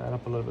 Tie it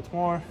up a little bit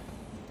more.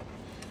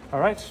 All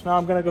right, now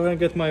I'm gonna go ahead and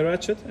get my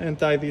ratchet and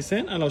tie these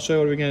in, and I'll show you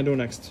what we're gonna do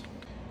next.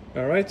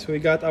 All right, we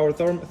got our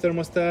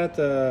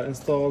thermostat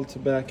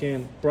installed back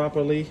in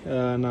properly.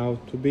 Now,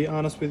 to be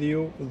honest with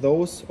you,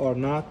 those are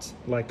not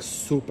like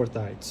super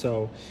tight.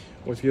 So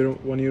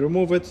when you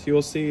remove it,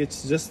 you'll see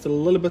it's just a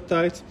little bit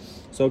tight.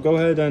 So go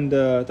ahead and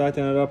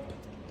tighten it up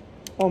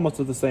almost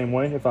the same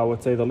way, if I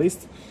would say the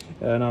least.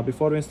 Now,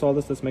 before we install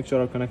this, let's make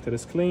sure our connector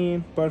is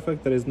clean,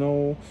 perfect. There is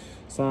no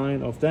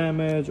sign of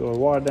damage or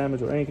water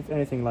damage or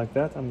anything like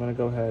that. I'm gonna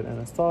go ahead and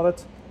install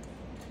it.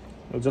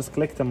 It just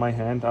clicked in my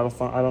hand. I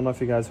don't know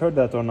if you guys heard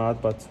that or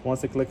not, but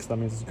once it clicks, that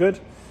means it's good.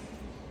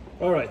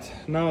 All right,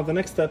 now the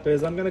next step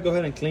is I'm gonna go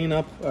ahead and clean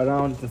up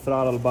around the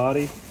throttle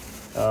body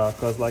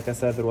because like I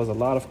said, there was a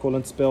lot of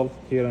coolant spill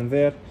here and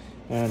there,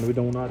 and we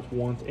do not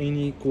want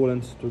any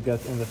coolant to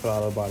get in the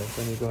throttle body.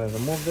 So let me go ahead and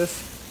remove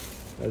this.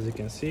 As you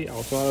can see,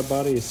 our throttle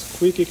body is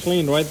squeaky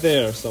clean right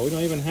there, so we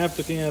don't even have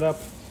to clean it up.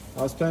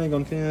 I was planning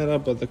on cleaning it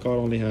up, but the car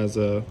only has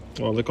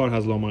well, the car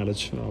has low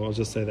mileage. I'll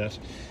just say that.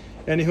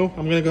 Anywho,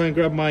 I'm gonna go ahead and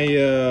grab my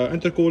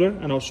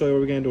intercooler and I'll show you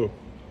what we're gonna do.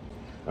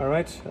 All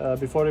right,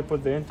 before we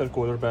put the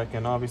intercooler back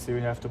in, obviously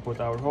we have to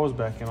put our hose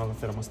back in on the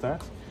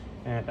thermostat.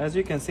 And as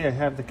you can see, I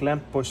have the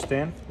clamp pushed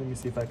in. Let me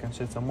see if I can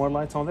shed some more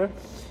lights on there.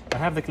 I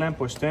have the clamp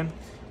pushed in,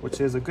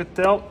 which is a good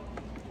tell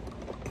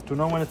to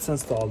know when it's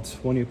installed.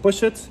 When you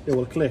push it, it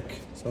will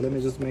click. So let me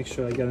just make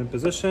sure I get in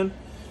position,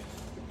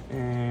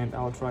 and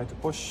I'll try to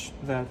push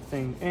that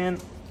thing in.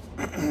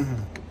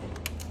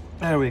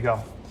 There we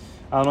go.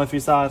 I don't know if you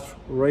saw it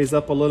raise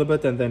up a little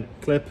bit and then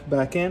clip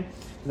back in.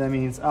 That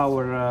means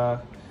our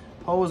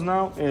hose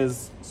now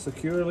is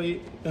securely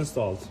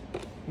installed.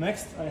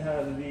 Next, I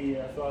have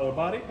the throttle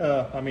body,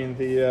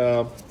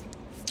 the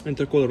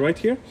intercooler right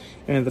here.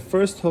 And the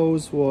first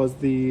hose was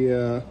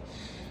the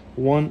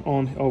one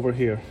on over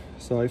here.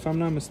 So if I'm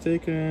not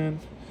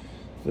mistaken,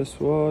 this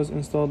was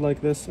installed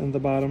like this in the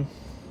bottom.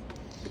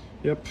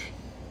 Yep.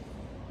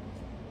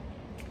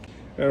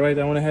 All right,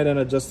 I went ahead and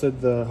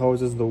adjusted the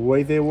hoses the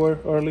way they were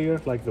earlier,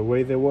 like the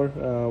way they were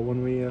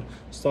when we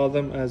installed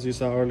them. As you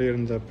saw earlier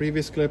in the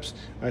previous clips,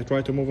 I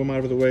tried to move them out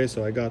of the way,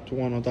 so I got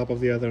one on top of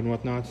the other and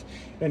whatnot.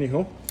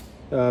 Anyhow,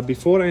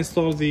 before I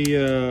install the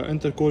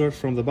intercooler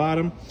from the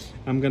bottom,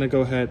 I'm gonna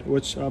go ahead,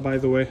 which by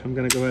the way, I'm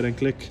gonna go ahead and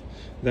click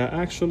that.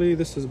 Actually,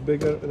 this is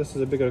bigger. This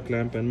is a bigger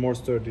clamp and more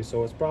sturdy,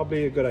 so it's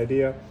probably a good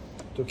idea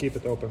to keep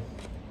it open.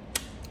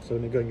 So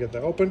let me go and get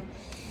that open.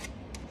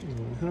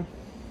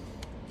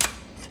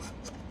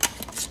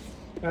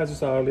 As you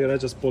saw earlier, I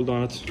just pulled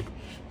on it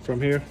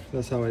from here.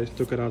 That's how I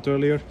took it out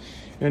earlier.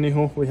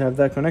 Anyhow, we have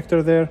that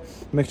connector there.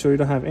 Make sure you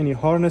don't have any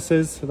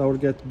harnesses that will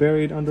get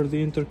buried under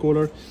the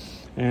intercooler.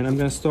 And I'm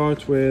gonna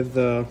start with,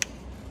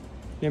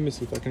 let me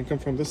see if I can come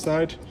from this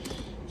side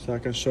so I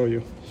can show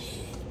you.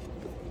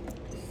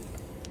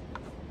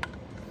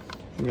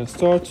 I'm gonna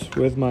start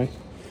with my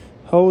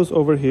hose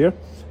over here.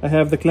 I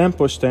have the clamp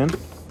pushed in,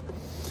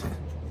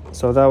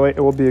 so that way it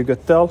will be a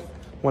good tell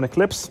when it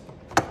clips.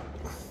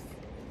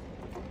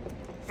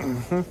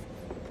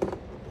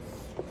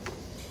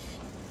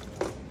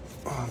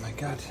 Oh my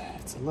god,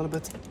 it's a little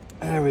bit,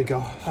 there we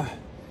go.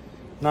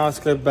 Now it's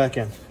clipped back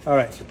in. All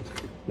right,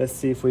 let's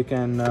see if we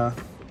can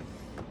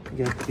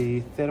get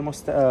the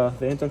thermostat,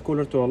 the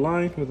intercooler to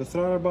align with the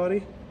throttle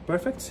body.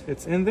 Perfect,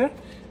 it's in there,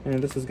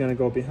 and this is gonna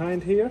go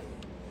behind here,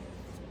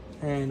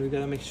 and we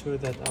gotta make sure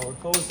that our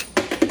hose,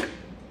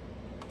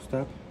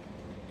 stop.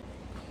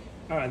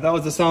 All right, that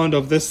was the sound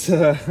of this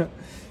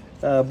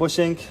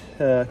bushing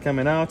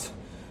coming out.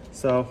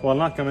 So, well,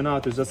 not coming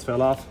out, it just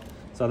fell off.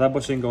 So that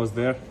bushing goes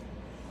there.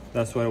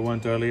 That's where it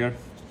went earlier.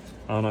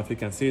 I don't know if you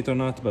can see it or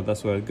not, but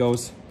that's where it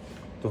goes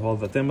to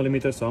hold the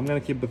 10mm. So I'm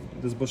gonna keep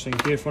this bushing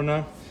here for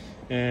now.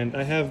 And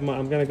I have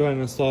I'm gonna go ahead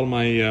and install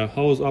my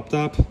hose up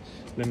top.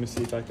 Let me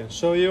see if I can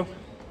show you.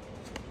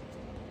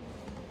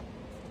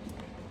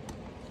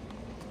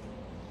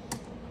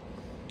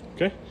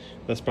 Okay,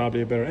 that's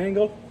probably a better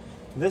angle.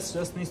 This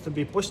just needs to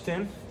be pushed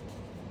in.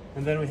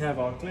 And then we have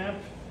our clamp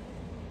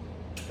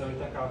that we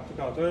took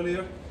out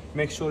earlier.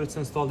 Make sure it's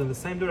installed in the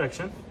same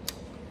direction.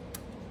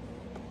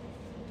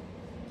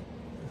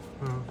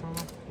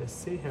 Let's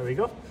see, here we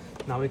go.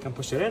 Now we can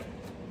push it in.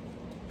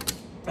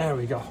 There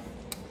we go.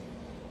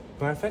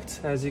 Perfect.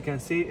 As you can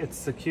see, it's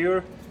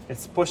secure.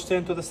 It's pushed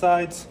into the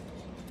sides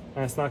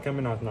and it's not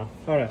coming out now.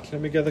 All right,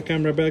 let me get the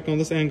camera back on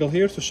this angle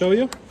here to show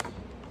you.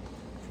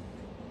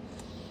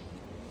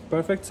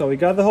 Perfect, so we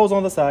got the hose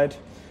on the side.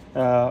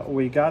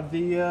 We got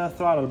the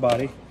throttle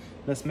body.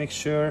 Let's make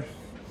sure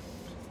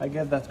I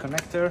get that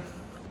connector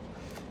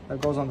that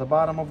goes on the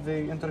bottom of the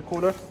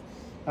intercooler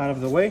out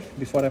of the way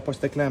before I push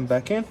the clamp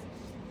back in.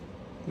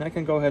 And I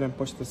can go ahead and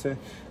push this in.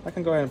 I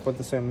can go ahead and put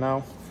this in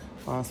now.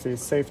 Honestly,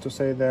 it's safe to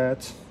say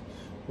that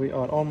we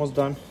are almost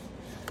done.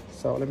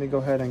 So let me go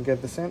ahead and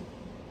get this in.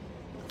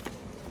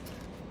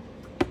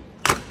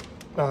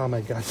 Oh my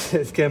God,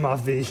 it came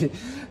off the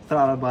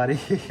throttle body.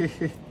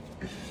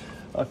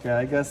 Okay,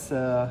 I guess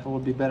it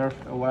would be better,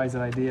 a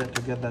wiser idea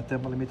to get that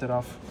 10mm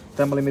off.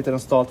 10mm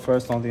installed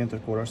first on the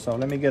intercooler. So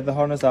let me get the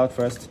harness out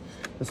first.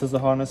 This is the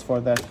harness for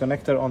that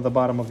connector on the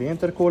bottom of the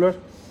intercooler.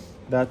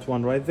 That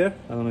one right there.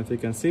 I don't know if you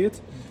can see it,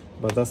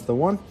 but that's the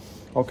one.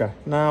 Okay,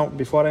 now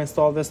before I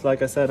install this,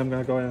 like I said, I'm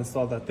gonna go ahead and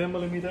install that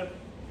 10mm.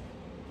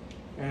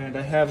 And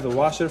I have the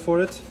washer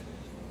for it,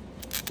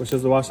 which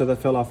is the washer that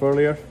fell off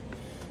earlier.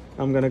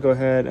 I'm gonna go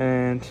ahead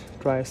and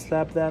try to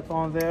slap that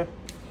on there.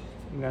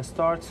 I'm gonna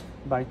start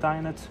by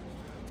tying it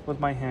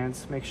with my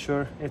hands, make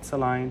sure it's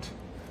aligned.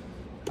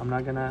 I'm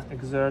not gonna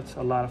exert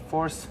a lot of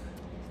force.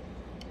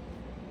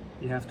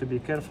 You have to be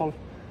careful.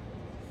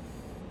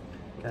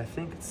 Okay, I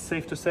think it's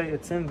safe to say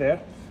it's in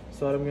there.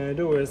 So what I'm gonna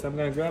do is I'm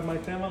gonna grab my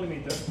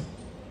 10mm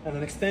and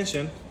an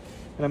extension,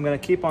 and I'm gonna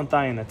keep on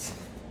tying it.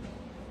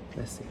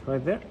 Let's see,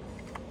 right there.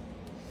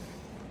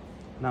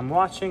 And I'm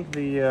watching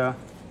the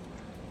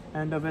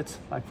end of it,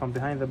 like from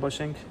behind the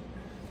bushing,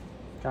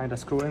 kind of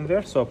screw in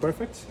there. So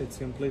perfect, it's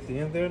completely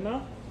in there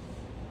now.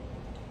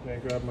 I'm gonna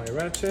grab my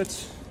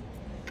ratchet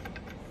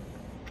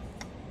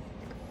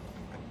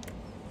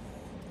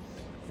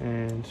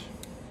and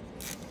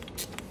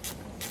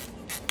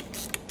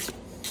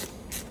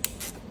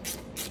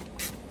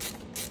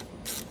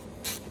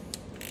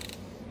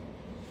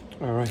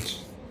all right,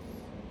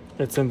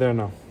 it's in there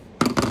now.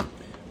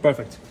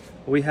 Perfect.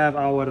 We have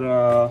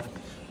our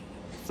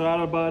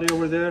throttle body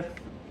over there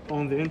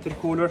on the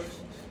intercooler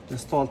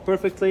installed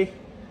perfectly.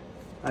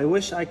 I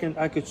wish I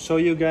could show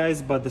you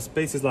guys, but the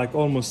space is like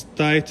almost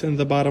tight in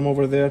the bottom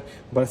over there,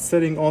 but it's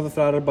sitting on the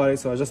throttle body.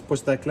 So I just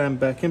pushed that clamp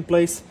back in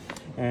place,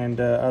 and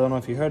I don't know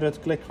if you heard it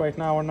click right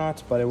now or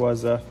not, but it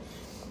was a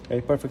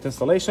perfect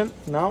installation.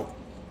 Now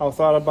our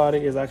throttle body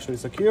is actually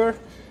secure.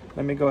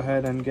 Let me go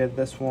ahead and get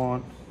this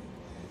one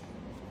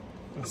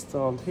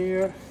installed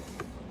here.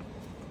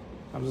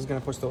 I'm just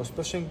gonna push those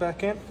bushing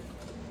back in.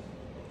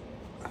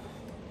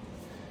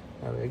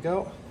 There we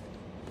go.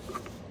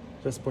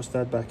 Just push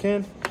that back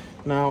in.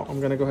 Now I'm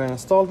gonna go ahead and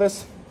install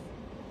this.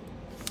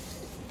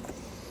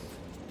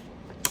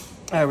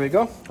 There we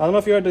go. I don't know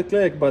if you heard the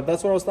click, but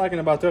that's what I was talking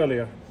about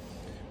earlier.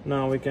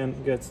 Now we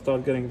can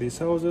start getting these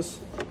hoses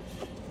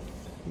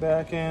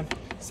back in.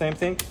 Same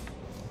thing.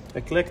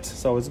 It clicked,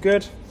 so it's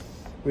good.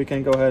 We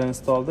can go ahead and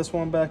install this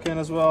one back in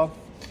as well.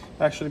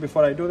 Actually,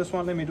 before I do this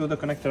one, let me do the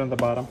connector on the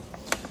bottom.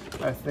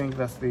 I think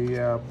that's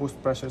the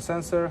boost pressure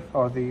sensor,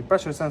 or the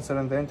pressure sensor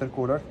in the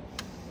intercooler.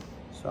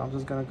 So I'm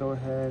just gonna go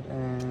ahead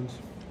and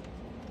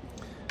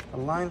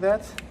align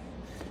that,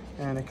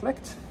 and it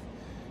clicked.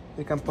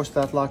 You can push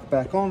that lock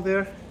back on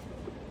there.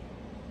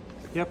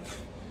 Yep,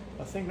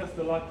 I think that's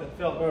the lock that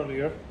fell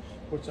earlier,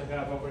 which I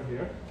have over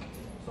here.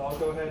 So I'll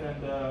go ahead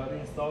and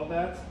reinstall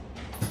that,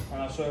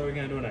 and I'll show you what we're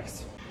gonna do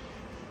next.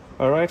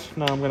 All right,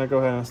 now I'm gonna go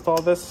ahead and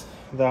install this.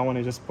 That one,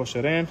 you just push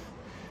it in,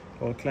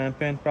 it'll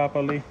clamp in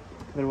properly.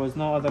 There was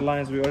no other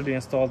lines. We already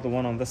installed the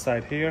one on this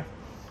side here.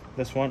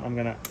 This one, I'm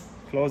gonna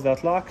close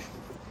that lock.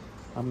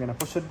 I'm gonna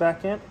push it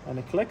back in, and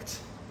it clicked.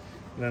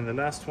 Then the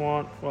last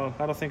one, well,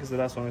 I don't think it's the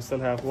last one. We still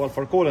have, well,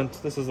 for coolant,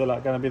 this is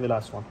gonna be the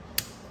last one.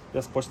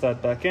 Just push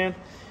that back in,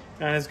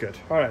 and it's good.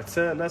 All right,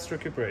 so let's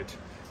recuperate.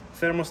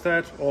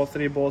 Thermostat, all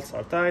 3 bolts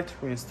are tight.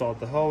 We installed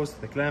the hose,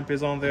 the clamp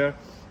is on there.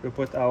 We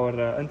put our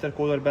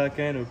intercooler back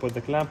in. We put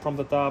the clamp from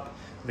the top,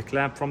 the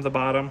clamp from the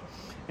bottom,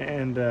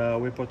 and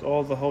we put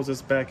all the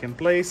hoses back in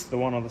place. The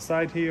one on the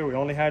side here, we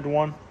only had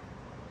one.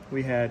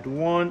 We had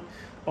one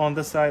on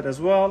the side as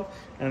well,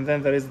 and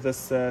then there is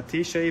this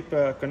T-shape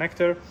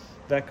connector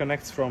that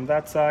connects from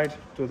that side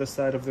to the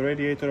side of the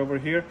radiator over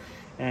here.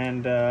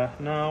 And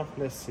now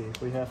let's see,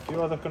 we have a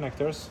few other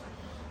connectors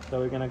that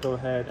we're gonna go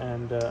ahead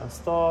and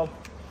install.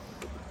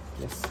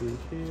 Let's see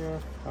here.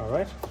 All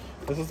right,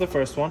 this is the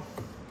first one.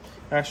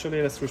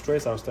 Actually, let's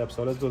retrace our steps,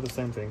 so let's do the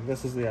same thing.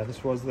 This is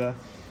this was the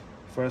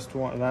first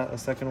one, the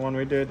second one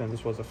we did, and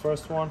this was the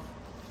first one.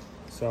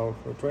 So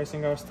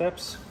retracing our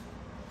steps.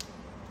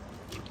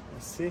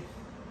 Let's see.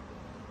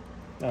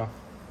 Oh, I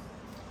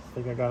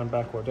think I got them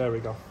backward. There we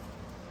go.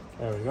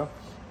 There we go.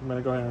 I'm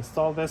gonna go ahead and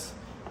install this.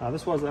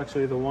 This was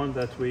actually the one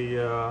that we,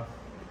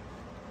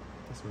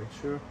 let's make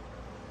sure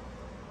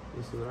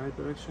this is the right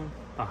direction.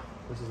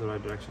 This is the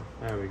right direction.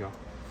 There we go.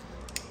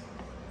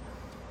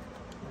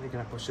 You're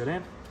gonna push it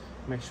in,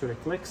 make sure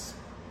it clicks,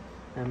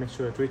 and make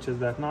sure it reaches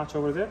that notch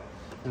over there.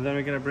 And then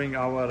we're gonna bring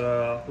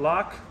our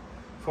lock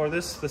for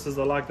this. This is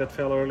the lock that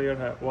fell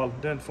earlier. Well,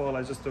 it didn't fall,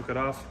 I just took it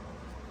off.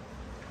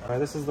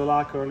 This is the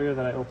lock earlier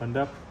that I opened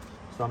up.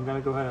 So I'm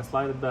gonna go ahead and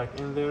slide it back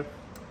in there.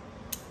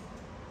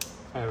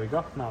 There we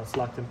go, now it's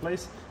locked in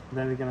place.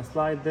 Then we're gonna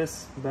slide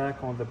this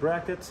back on the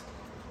bracket.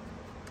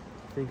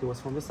 I think it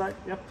was from this side,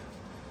 yep.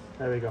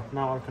 There we go,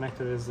 now our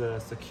connector is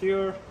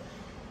secure.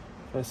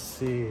 Let's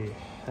see,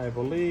 I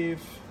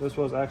believe this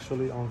was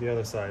actually on the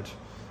other side.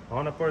 I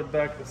wanna put it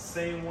back the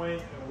same way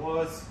it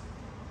was.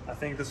 I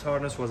think this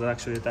harness was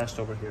actually attached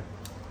over here.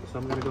 So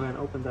I'm gonna go ahead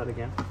and open that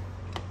again.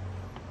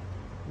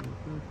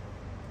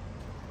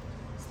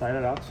 Slide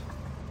it out.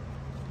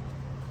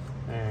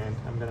 And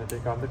I'm gonna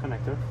take off the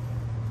connector.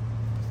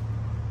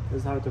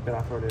 This is how I took it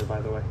off earlier,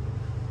 by the way.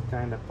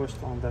 Kind of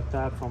pushed on that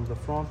tab from the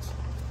front,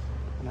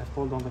 and I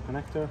pulled on the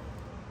connector.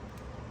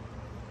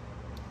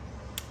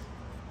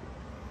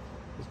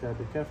 Just gotta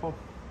be careful.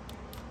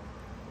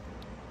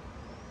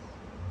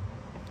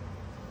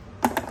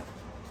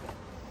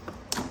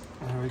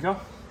 All There we go.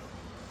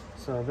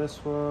 So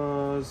this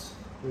was,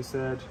 we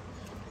said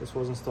this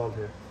was installed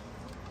here.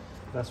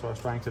 That's what I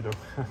was trying to do.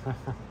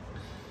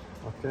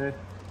 Okay,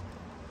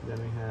 then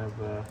we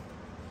have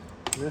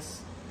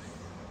this.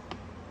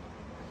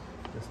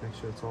 Just make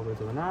sure it's all the way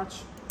to the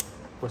notch.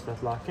 Push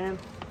that lock in,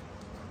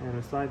 and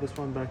we slide this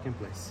one back in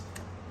place.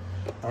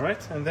 All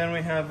right, and then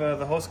we have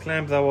the hose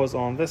clamp that was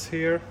on this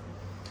here.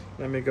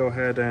 Let me go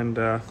ahead and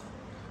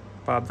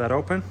pop that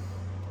open.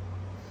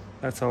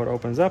 That's how it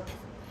opens up.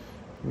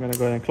 I'm gonna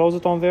go ahead and close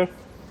it on there,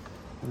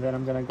 and then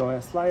I'm gonna go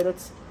ahead and slide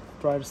it.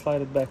 Try to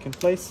slide it back in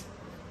place.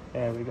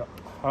 There we go.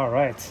 All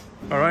right,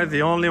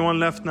 the only one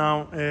left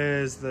now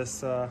is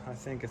this. I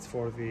think it's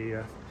for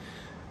the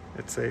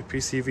it's a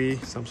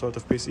PCV, some sort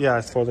of PCV. Yeah,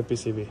 it's for the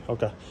PCV.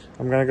 Okay,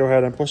 I'm gonna go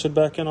ahead and push it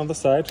back in on the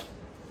side.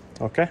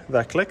 Okay,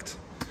 that clicked.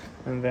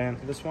 And then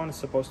this one is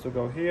supposed to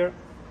go here,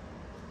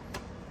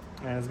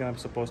 and it's gonna be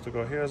supposed to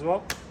go here as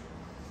well.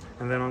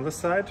 And then on this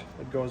side,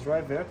 it goes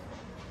right there,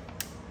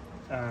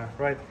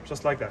 right,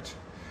 just like that.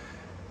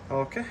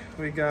 Okay,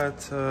 we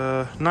got,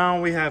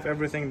 now we have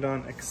everything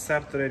done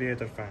except the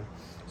radiator fan.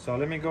 So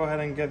let me go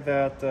ahead and get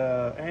that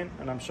in,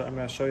 and I'm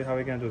gonna show you how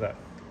we're gonna do that.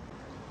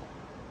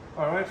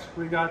 All right,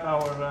 we got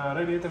our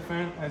radiator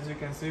fan, as you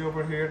can see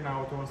over here.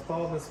 Now to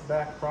install this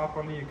back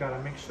properly, you gotta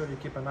make sure you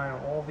keep an eye on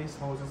all these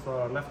hoses that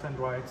are left and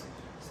right.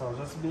 So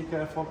just be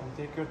careful and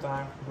take your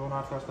time. Do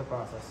not rush the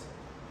process.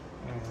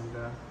 And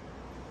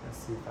let's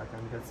see if I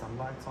can get some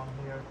lights on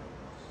here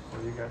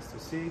for you guys to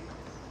see.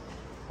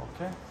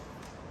 Okay.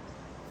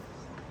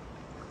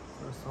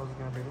 First hose is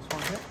gonna be this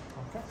one here.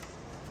 Okay.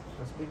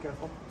 Just be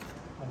careful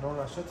and don't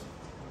rush it.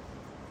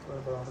 A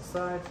little bit on the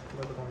side, a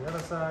little bit on the other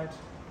side.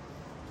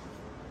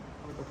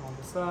 A little bit on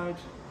the side.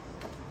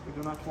 We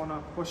do not want to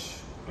push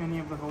any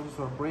of the hoses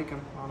or break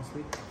them,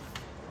 honestly.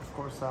 Of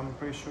course, I'm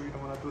pretty sure you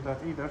don't want to do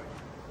that either.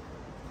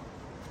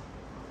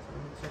 So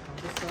let me check on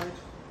this side.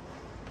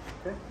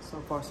 Okay, so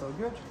far so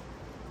good.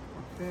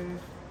 Okay,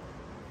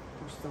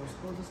 push those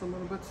hoses a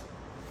little bit.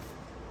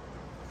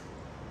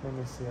 Let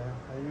me see,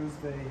 I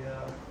used a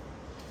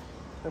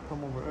step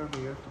remover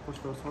earlier to push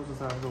those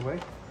hoses out of the way.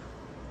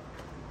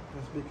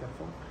 Just be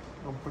careful.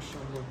 Don't push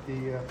them with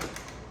the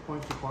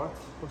pointy part,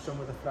 push them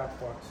with the flat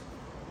part.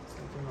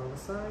 Same thing on the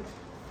side.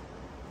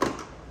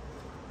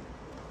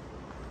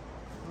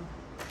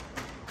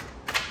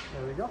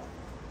 There we go.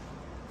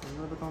 A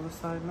little bit on the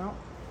side now.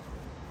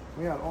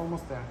 We are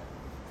almost there.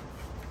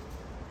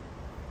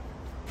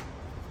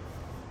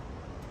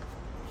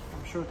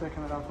 I'm sure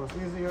taking it out was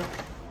easier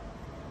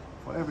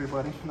for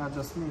everybody, not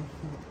just me.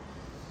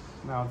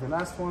 Now the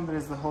last one, there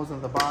is the hose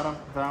on the bottom.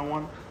 That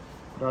one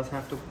does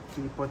have to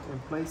be put in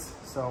place.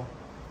 So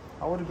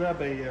I would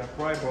grab a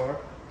pry bar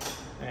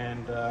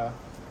and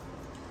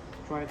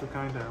try to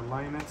kind of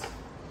align it.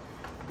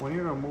 When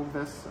you remove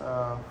this,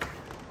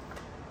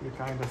 you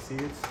kind of see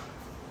it.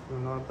 You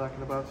know what I'm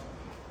talking about?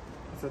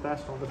 It's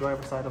attached on the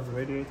driver's side of the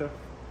radiator.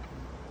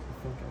 I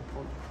think I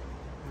pulled.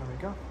 There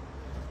we go.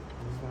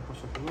 I'm just gonna push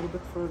it a little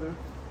bit further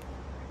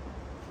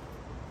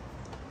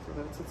so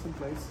that it sits in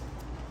place.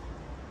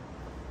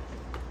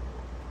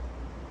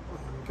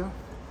 There we go.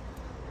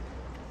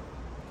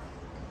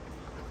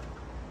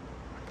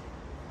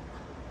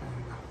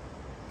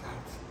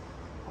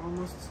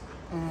 Almost,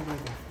 and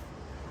right there.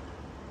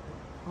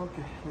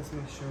 Okay, let's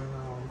make sure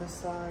now on this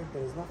side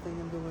there is nothing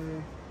in the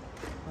way.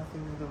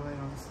 Nothing in the way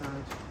on the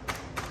side.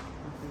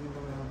 Nothing in the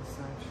way on the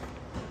side.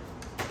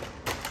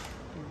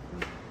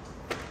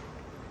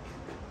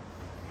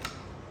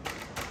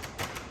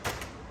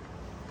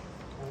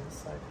 On the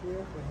side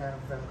here we have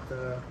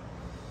that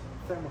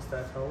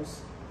thermostat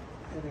hose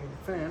hitting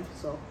the fan,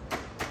 so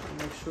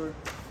make sure.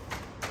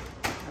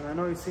 And I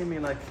know you see me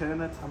like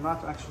hitting it. I'm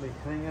not actually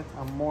hitting it.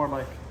 I'm more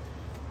like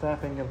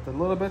tapping it a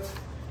little bit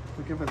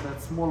to give it that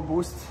small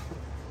boost.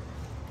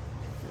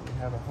 We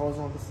have a hose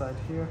on the side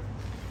here.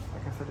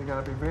 Like I said, you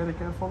gotta be very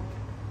careful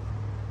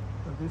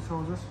with these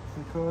hoses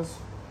because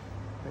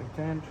they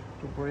tend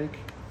to break.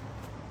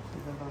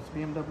 Even though it's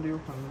BMW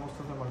and most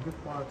of them are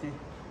good quality,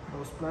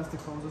 those plastic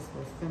hoses,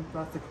 those thin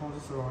plastic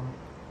hoses are,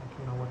 like,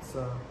 you know, what's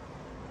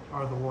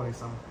are the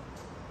worrisome.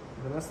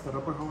 The rest, the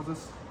rubber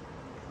hoses,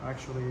 are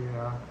actually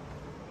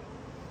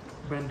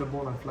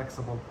bendable and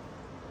flexible.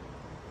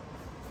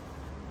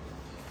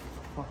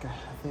 Okay,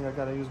 I think I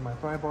gotta use my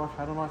pry bar.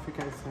 I don't know if you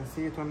guys can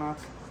see it or not.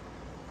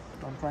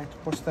 I'm trying to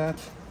push that.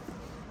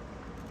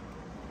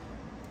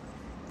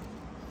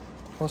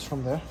 Push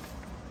from there.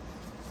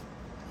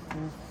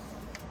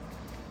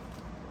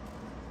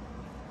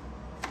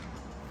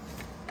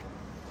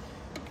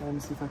 Okay, let me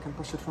see if I can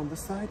push it from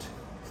this side.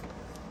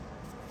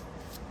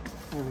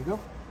 There we go.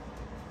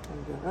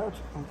 And get out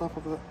on top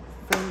of the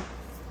thin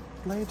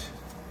blade.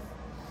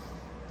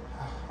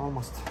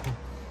 Almost.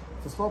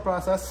 It's a slow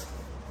process.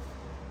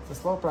 It's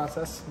a slow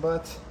process,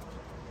 but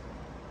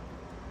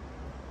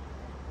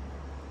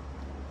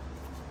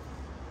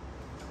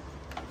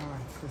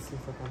alright, let's see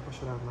if I can push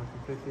it out now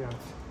completely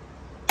out.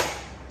 There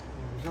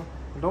we go.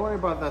 Don't worry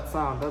about that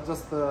sound. That's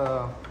just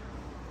the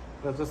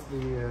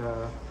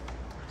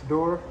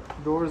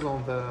doors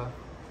on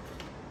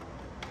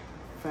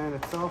fan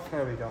itself.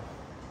 Here we go.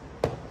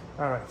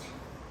 All right.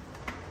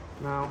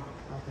 Now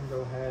I can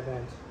go ahead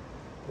and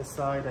this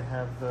side I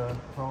have the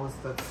hose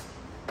that's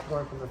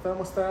going from the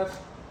thermostat.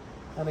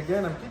 And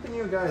again, I'm keeping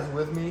you guys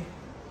with me.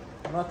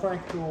 I'm not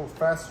trying to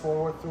fast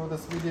forward through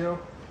this video.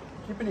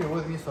 I'm keeping you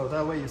with me so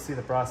that way you see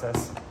the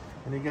process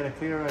and you get a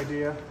clear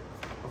idea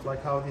of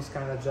like how these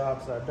kind of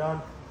jobs are done.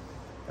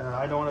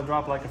 I don't want to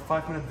drop like a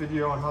 5-minute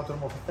video on how to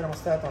remove a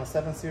thermostat on a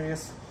 7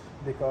 Series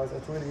because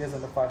it really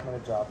isn't a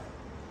 5-minute job.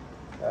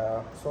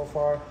 So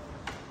far,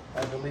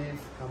 I believe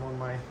I'm on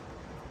my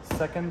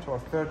 2nd or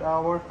 3rd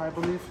hour, I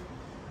believe,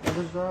 of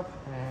this job.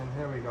 And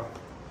here we go.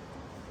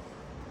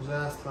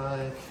 Just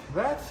like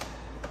that,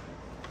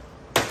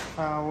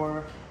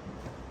 our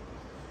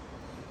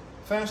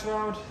fan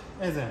shroud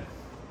is in.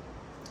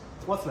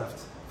 What's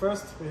left?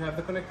 First, we have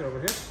the connector over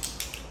here.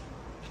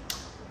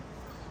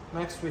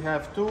 Next, we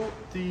have two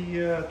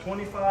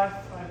T25,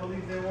 I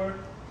believe they were.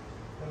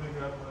 Let me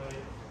grab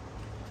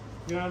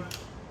my gun.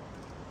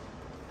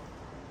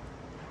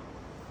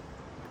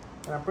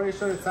 And I'm pretty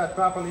sure it's sat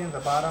properly in the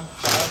bottom.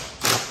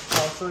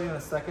 I'll show you in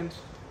a second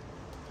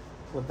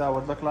what that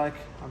would look like.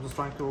 I'm just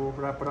trying to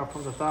wrap it up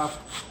from the top.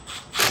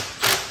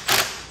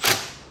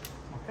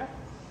 Okay,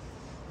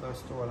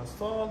 those two are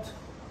installed.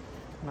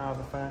 Now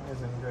the fan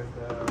is in good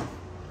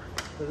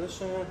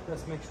position.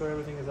 Let's make sure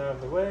everything is out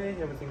of the way.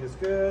 Everything is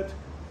good.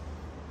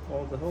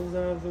 All the hoses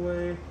out of the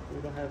way.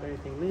 We don't have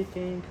anything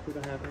leaking. We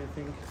don't have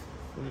anything.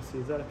 Let me see,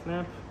 is that a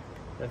clamp?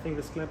 I think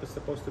this clamp is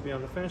supposed to be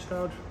on the fan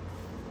shroud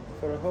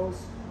for a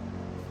hose.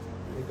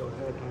 Let me go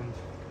ahead and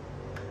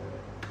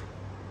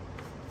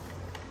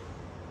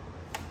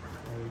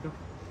there we go.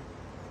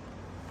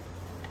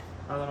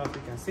 I don't know if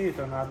you can see it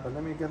or not, but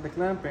let me get the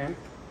clamp in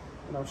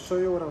and I'll show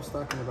you what I was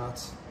talking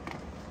about.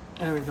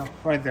 There we go,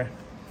 right there.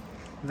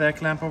 That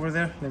clamp over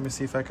there, let me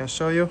see if I can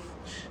show you.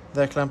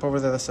 That clamp over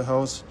there, that's the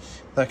hose.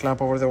 That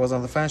clamp over there was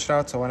on the fan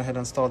shroud, so I went ahead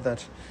and installed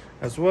that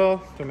as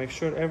well to make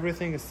sure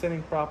everything is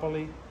sitting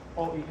properly.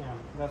 OEM,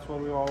 that's what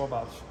we're all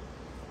about.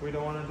 We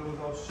don't want to do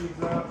those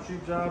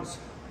cheap jobs.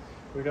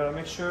 We gotta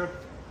make sure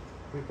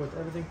we put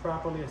everything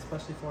properly,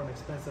 especially for an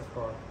expensive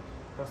car.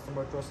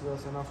 Customer trusted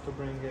us enough to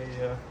bring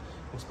a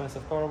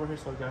expensive car over here,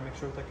 so we gotta make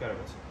sure we take care of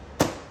it.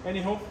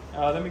 Anywho,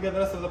 let me get the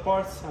rest of the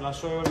parts and I'll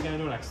show you what we're gonna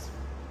do next.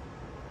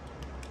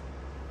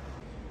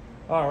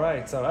 All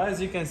right, so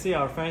as you can see,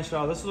 our fan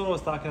shroud, this is what I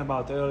was talking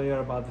about earlier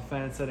about the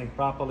fan sitting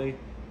properly.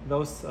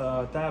 Those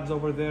tabs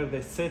over there,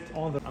 they sit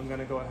on the... I'm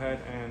gonna go ahead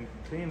and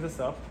clean this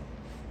up.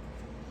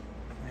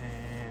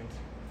 And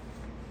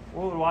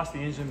we'll wash the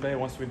engine bay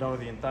once we're done with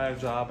the entire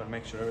job and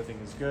make sure everything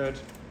is good.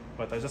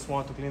 But I just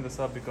want to clean this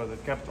up because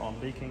it kept on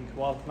leaking.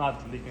 Well,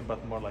 not leaking,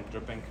 but more like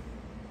dripping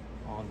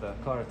on the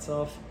car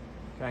itself.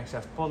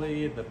 Crankshaft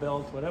pulley, the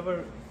belt,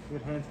 whatever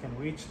your hand can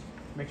reach,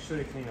 make sure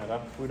you clean it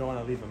up. We don't want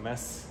to leave a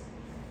mess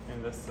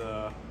in this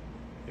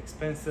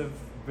expensive,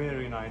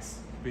 very nice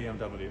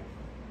BMW.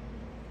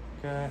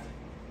 Okay,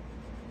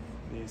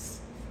 these.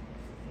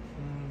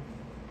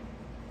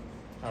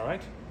 All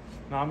right,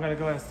 now I'm gonna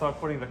go ahead and start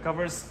putting the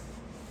covers.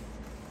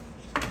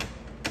 There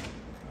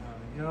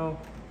we go.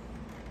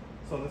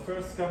 So the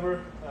first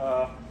cover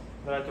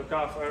that I took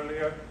off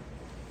earlier,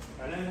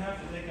 I didn't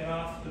have to take it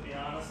off, to be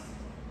honest,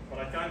 but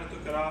I kind of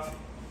took it off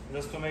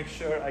just to make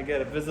sure I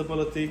get a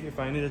visibility if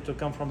I needed to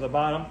come from the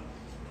bottom.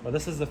 But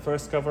this is the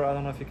first cover. I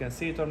don't know if you can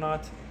see it or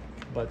not,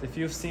 but if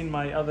you've seen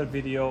my other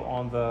video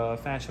on the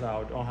fan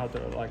shroud, on how to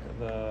like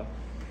the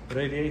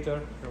radiator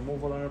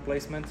removal and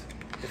replacement,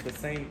 it's the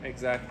same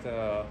exact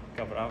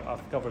cover.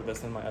 I've covered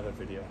this in my other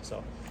video.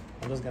 So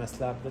I'm just gonna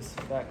slap this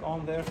back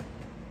on there.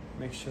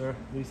 Make sure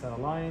these are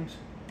aligned.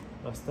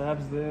 The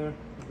tabs there,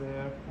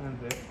 there, and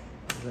there.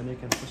 And then you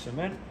can push them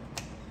in.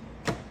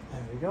 There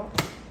we go.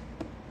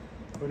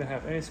 We don't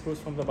have any screws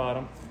from the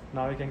bottom.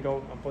 Now you can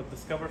go and put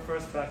this cover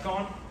first back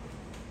on.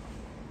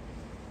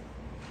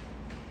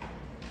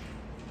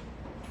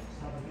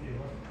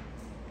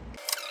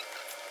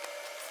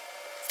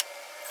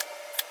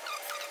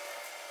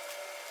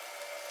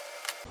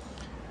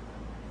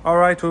 All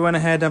right, we went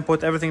ahead and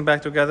put everything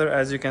back together.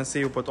 As you can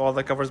see, we put all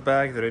the covers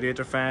back, the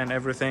radiator fan,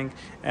 everything,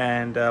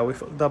 and we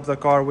filled up the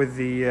car with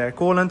the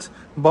coolant,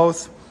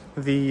 both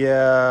the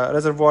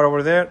reservoir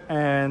over there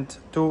and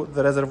to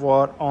the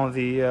reservoir on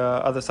the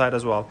other side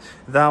as well.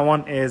 That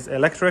one is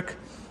electric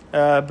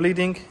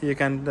bleeding. You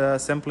can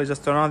simply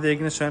just turn on the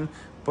ignition,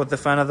 put the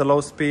fan at the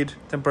low speed,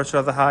 temperature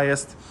at the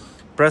highest,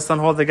 press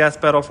and hold the gas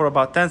pedal for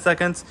about 10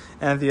 seconds,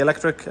 and the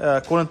electric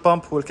coolant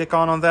pump will kick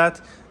on that.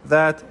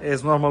 That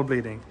is normal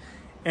bleeding.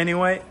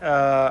 Anyway,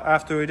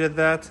 after we did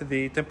that,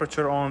 the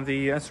temperature on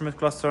the instrument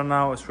cluster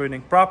now is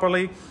reading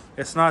properly.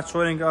 It's not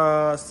showing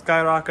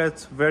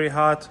skyrocket, very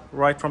hot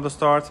right from the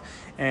start,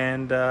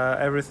 and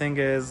everything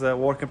is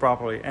working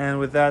properly. And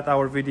with that,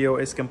 our video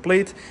is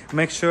complete.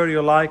 Make sure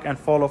you like and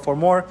follow for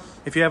more.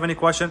 If you have any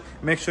question,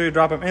 make sure you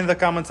drop them in the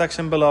comment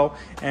section below,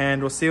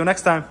 and we'll see you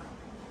next time.